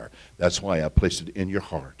desire. That's why I placed it in your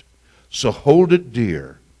heart. So hold it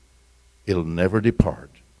dear. It'll never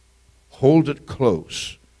depart. Hold it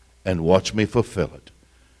close and watch me fulfill it,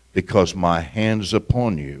 because my hand is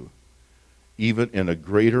upon you, even in a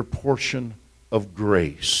greater portion of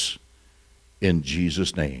grace, in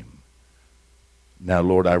Jesus' name. Now,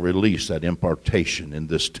 Lord, I release that impartation in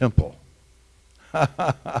this temple.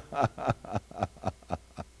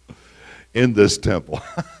 In this temple.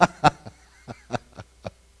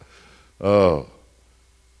 Oh.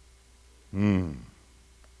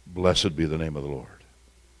 Blessed be the name of the Lord.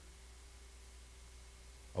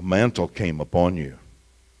 A mantle came upon you,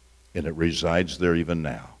 and it resides there even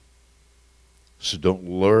now. So don't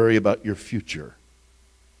worry about your future,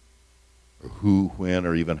 or who, when,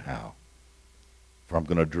 or even how. For I'm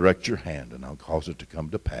going to direct your hand, and I'll cause it to come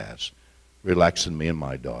to pass. Relax in me and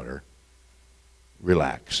my daughter.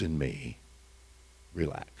 Relax in me.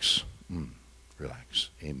 Relax. Relax.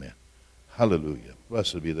 Amen. Hallelujah.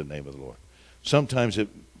 Blessed be the name of the Lord. Sometimes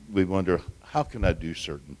we wonder, how can I do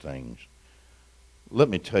certain things? Let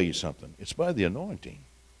me tell you something. It's by the anointing.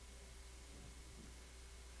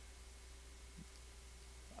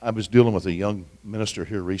 I was dealing with a young minister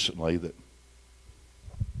here recently that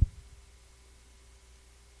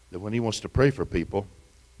when he wants to pray for people,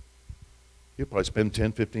 he'll probably spend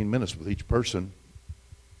 10, 15 minutes with each person,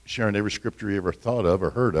 sharing every scripture he ever thought of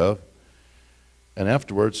or heard of. And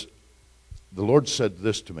afterwards, the Lord said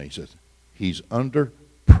this to me. He says, he's under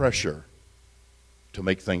pressure to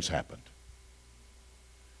make things happen.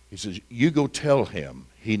 He says, you go tell him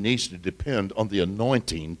he needs to depend on the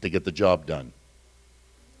anointing to get the job done.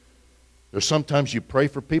 There's sometimes you pray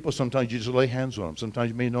for people, sometimes you just lay hands on them,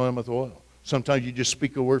 sometimes you may anoint them with oil, sometimes you just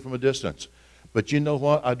speak a word from a distance. But you know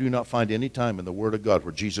what? I do not find any time in the Word of God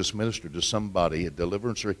where Jesus ministered to somebody a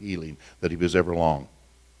deliverance or healing that he was ever long.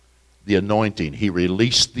 The anointing. He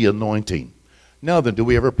released the anointing. Now then, do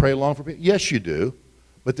we ever pray long for people? Yes, you do.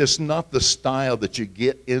 But that's not the style that you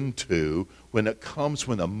get into when it comes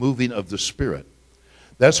from the moving of the Spirit.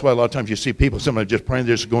 That's why a lot of times you see people, somebody just praying,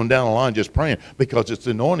 they're just going down the line just praying because it's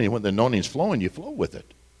the anointing. When the anointing is flowing, you flow with it.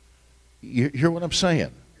 You hear what I'm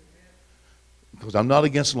saying? Because I'm not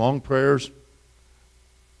against long prayers.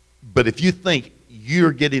 But if you think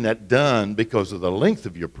you're getting it done because of the length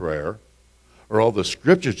of your prayer or all the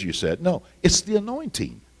scriptures you said, no, it's the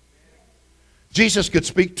anointing. Jesus could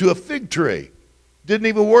speak to a fig tree. Didn't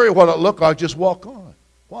even worry what it looked like, just walk on.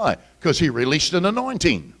 Why? Because he released an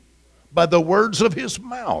anointing by the words of his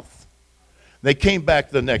mouth. They came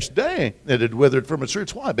back the next day, it had withered from its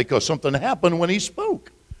roots. Why? Because something happened when he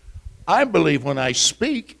spoke. I believe when I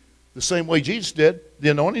speak, the same way Jesus did, the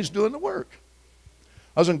anointing's doing the work.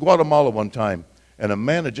 I was in Guatemala one time, and a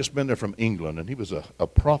man had just been there from England, and he was a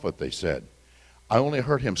prophet, they said. I only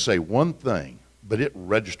heard him say one thing, but it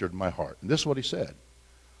registered in my heart. And this is what he said.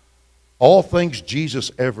 All things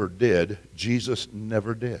Jesus ever did, Jesus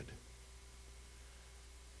never did.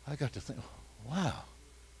 I got to think, wow.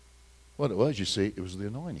 What it was, you see, it was the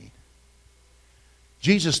anointing.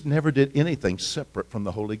 Jesus never did anything separate from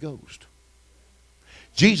the Holy Ghost.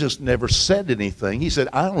 Jesus never said anything. He said,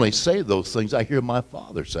 I only say those things I hear my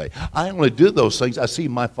Father say. I only do those things I see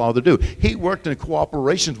my Father do. He worked in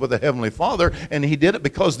cooperation with the Heavenly Father, and he did it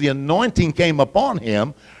because the anointing came upon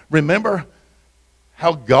him. Remember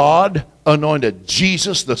how God anointed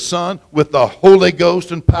Jesus, the Son, with the Holy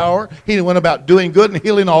Ghost and power? He went about doing good and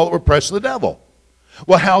healing all that were oppressed of the devil.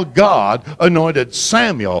 Well, how God anointed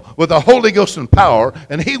Samuel with the Holy Ghost and power,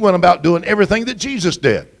 and he went about doing everything that Jesus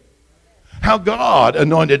did. How God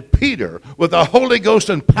anointed Peter with the Holy Ghost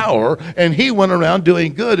and power, and he went around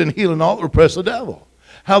doing good and healing all that were oppressed of the devil.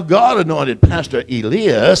 How God anointed Pastor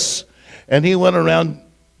Elias, and he went around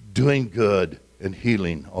doing good and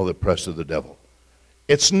healing all the oppressed of the devil.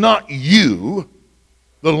 It's not you,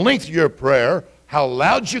 the length of your prayer, how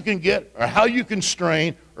loud you can get, or how you can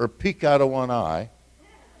strain, or peek out of one eye.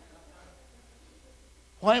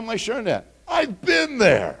 Why am I sharing that? I've been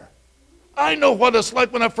there. I know what it's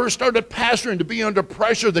like when I first started pastoring, to be under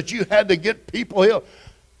pressure that you had to get people healed.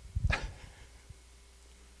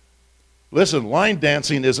 Listen, line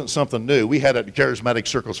dancing isn't something new. We had it in charismatic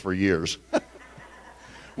circles for years.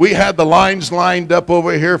 We had the lines lined up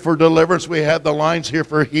over here for deliverance. We had the lines here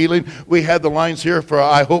for healing. We had the lines here for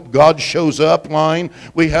I hope God shows up line.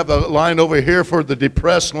 We have the line over here for the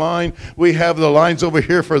depressed line. We have the lines over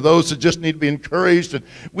here for those that just need to be encouraged. And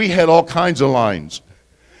we had all kinds of lines.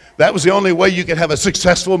 That was the only way you could have a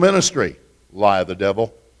successful ministry. Lie of the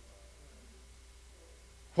devil.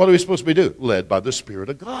 What are we supposed to be doing? Led by the Spirit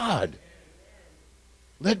of God.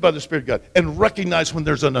 Led by the Spirit of God. And recognize when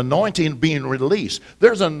there's an anointing being released.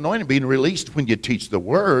 There's an anointing being released when you teach the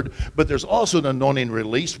Word, but there's also an anointing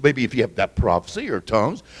released, maybe if you have that prophecy or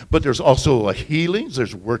tongues, but there's also a healings,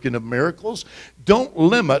 there's working of miracles. Don't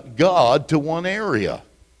limit God to one area.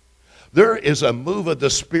 There is a move of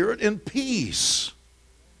the Spirit in peace.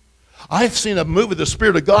 I've seen a move of the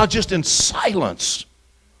Spirit of God just in silence.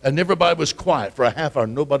 And everybody was quiet for a half hour.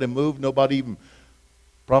 Nobody moved. Nobody even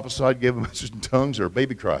prophesied, gave a message in tongues, or a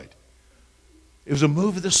baby cried. It was a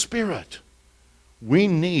move of the Spirit. We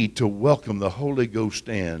need to welcome the Holy Ghost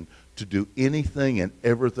in to do anything and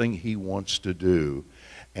everything he wants to do.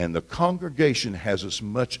 And the congregation has as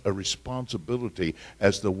much a responsibility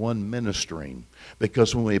as the one ministering.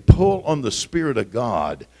 Because when we pull on the Spirit of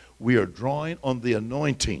God, we are drawing on the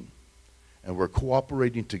anointing. And we're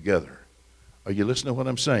cooperating together. Are you listening to what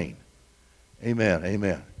I'm saying? Amen,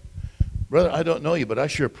 amen. Brother, I don't know you, but I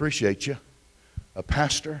sure appreciate you. A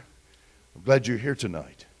pastor, I'm glad you're here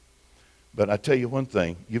tonight. But I tell you one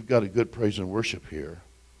thing, you've got a good praise and worship here.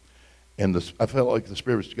 And I felt like the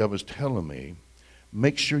Spirit of God was telling me,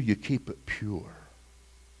 make sure you keep it pure.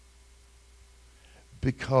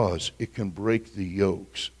 Because it can break the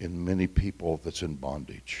yokes in many people that's in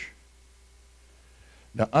bondage.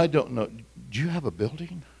 Now, I don't know, do you have a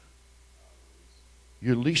building?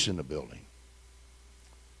 You're leasing a building.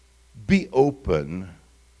 Be open.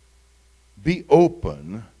 Be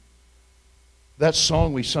open. That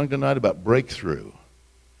song we sung tonight about breakthrough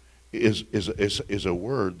is a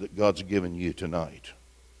word that God's given you tonight.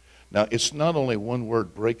 Now, it's not only one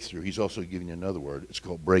word, breakthrough. He's also giving you another word. It's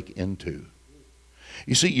called break into.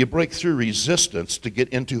 You see, you break through resistance to get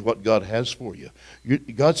into what God has for you.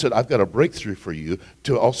 God said, I've got a breakthrough for you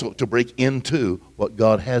to break into what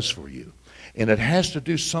God has for you. And it has to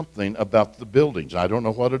do something about the buildings. I don't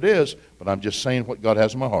know what it is, but I'm just saying what God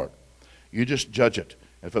has in my heart. You just judge it.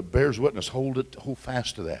 If it bears witness, hold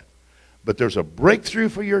fast to that. But there's a breakthrough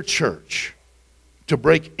for your church to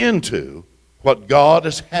break into what God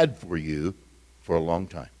has had for you for a long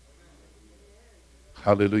time.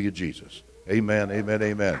 Hallelujah, Jesus. Amen, amen,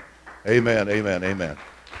 amen. Amen, amen, amen.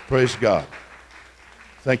 Praise God.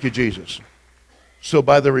 Thank you, Jesus. So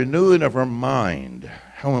by the renewing of our mind,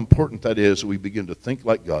 how important that is that we begin to think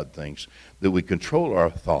like God thinks, that we control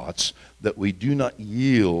our thoughts, that we do not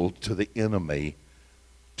yield to the enemy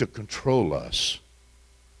to control us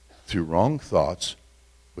through wrong thoughts,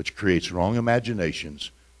 which creates wrong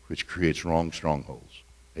imaginations, which creates wrong strongholds.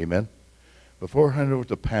 Amen? Before I hand over to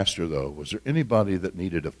the pastor, though, was there anybody that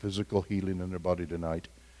needed a physical healing in their body tonight?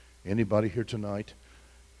 Anybody here tonight?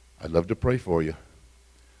 I'd love to pray for you.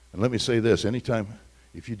 And let me say this, anytime,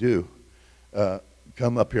 if you do,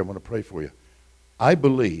 come up here, I'm going to pray for you. I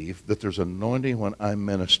believe that there's anointing when I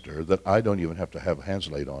minister that I don't even have to have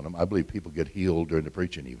hands laid on them. I believe people get healed during the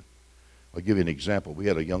preaching even. I'll give you an example. We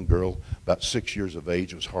had a young girl, about 6 years of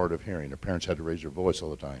age, was hard of hearing. Her parents had to raise their voice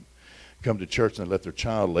all the time. Come to church and let their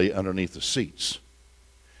child lay underneath the seats.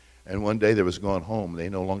 And one day they was going home. They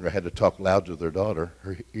no longer had to talk loud to their daughter.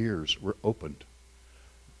 Her ears were opened.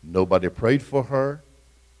 Nobody prayed for her.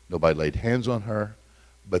 Nobody laid hands on her.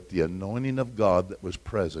 But the anointing of God that was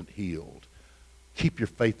present healed. Keep your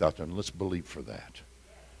faith out there and let's believe for that.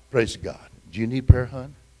 Praise God. Do you need prayer,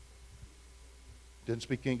 hon? Didn't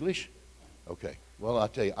speak English? Okay. Well, I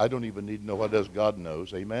tell you, I don't even need to know what does. God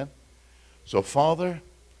knows. Amen? So, Father,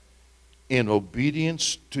 in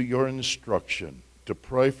obedience to your instruction to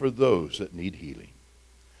pray for those that need healing,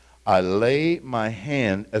 I lay my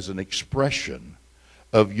hand as an expression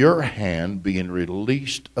of your hand being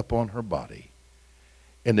released upon her body.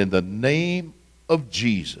 And in the name of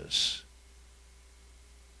Jesus,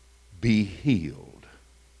 be healed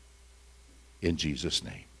in Jesus'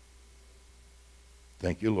 name.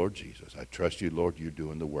 Thank you, Lord Jesus. I trust you, Lord, you're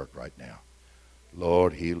doing the work right now.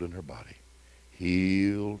 Lord, healed in her body.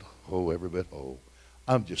 Healed, whole, every bit whole.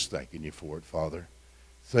 I'm just thanking you for it, Father.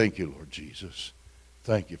 Thank you, Lord Jesus.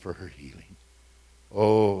 Thank you for her healing.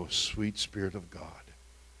 Oh, sweet Spirit of God.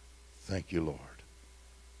 Thank you, Lord.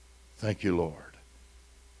 Thank you, Lord.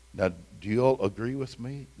 Now, do you all agree with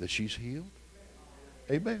me that she's healed?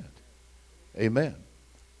 Amen. Amen.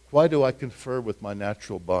 Why do I confer with my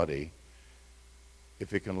natural body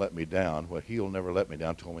if it can let me down? Well, he'll never let me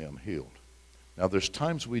down, told me I'm healed. Now, there's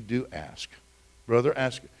times we do ask. Brother,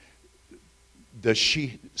 ask, does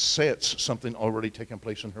she sense something already taking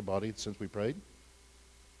place in her body since we prayed?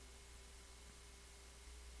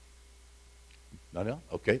 No?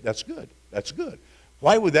 Okay, that's good. That's good.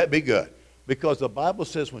 Why would that be good? Because the Bible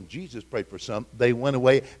says when Jesus prayed for some, they went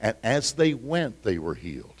away, and as they went, they were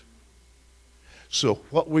healed. So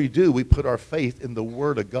what we do, we put our faith in the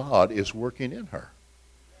Word of God is working in her.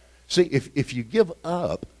 See, if you give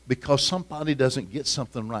up because somebody doesn't get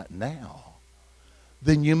something right now,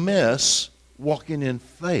 then you miss walking in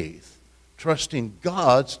faith, trusting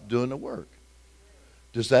God's doing the work.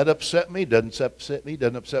 Does that upset me? Doesn't upset me?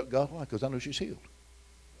 Doesn't upset God? Why? Because I know she's healed.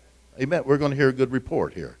 Amen. We're going to hear a good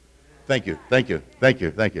report here. Thank you. Thank you. Thank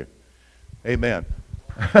you. Thank you. Amen.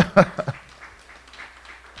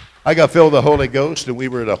 I got filled with the Holy Ghost, and we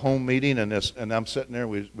were at a home meeting, and I'm sitting there,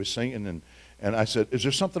 we were singing, and I said, is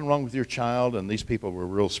there something wrong with your child? And these people were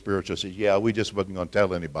real spiritual. I said, yeah, we just wasn't going to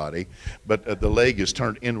tell anybody. But the leg is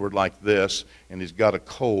turned inward like this, and he's got a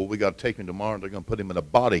cold. We got to take him tomorrow, and they're going to put him in a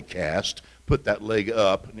body cast, put that leg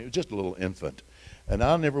up, and he was just a little infant. And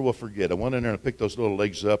I never will forget. I went in there and picked those little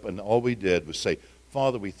legs up, and all we did was say,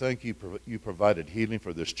 Father, we thank you, you provided healing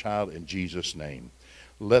for this child in Jesus' name.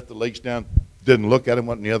 Let the legs down, didn't look at him,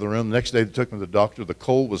 went in the other room. The next day they took him to the doctor. The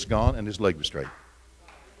cold was gone, and his leg was straight.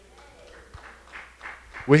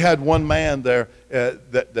 We had one man there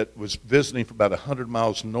that was visiting from about 100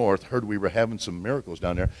 miles north, heard we were having some miracles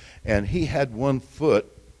down there, and he had 1 foot,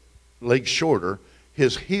 leg shorter.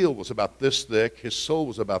 His heel was about this thick. His sole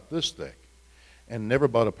was about this thick, and never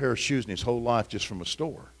bought a pair of shoes in his whole life just from a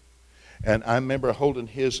store. And I remember holding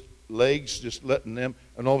his legs, just letting them,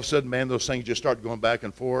 and all of a sudden, man, those things just started going back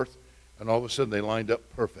and forth, and all of a sudden they lined up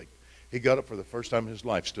perfect. He got up for the first time in his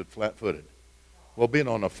life, stood flat-footed. Well, being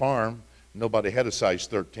on a farm, nobody had a size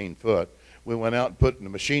 13 foot. We went out and put it in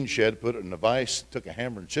the machine shed, put it in a vise, took a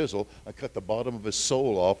hammer and chisel, and cut the bottom of his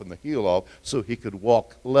sole off and the heel off so he could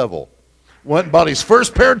walk level. Went and bought his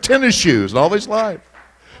first pair of tennis shoes in all his life.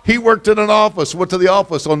 He worked in an office, went to the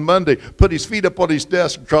office on Monday, put his feet up on his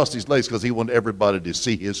desk and crossed his legs because he wanted everybody to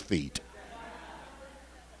see his feet.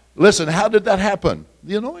 Listen, how did that happen?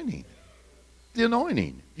 The anointing. the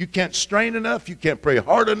anointing. You can't strain enough. You can't pray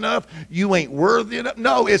hard enough. You ain't worthy enough.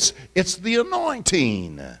 No, it's the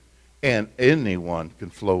anointing. And anyone can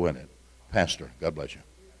flow in it. Pastor, God bless you.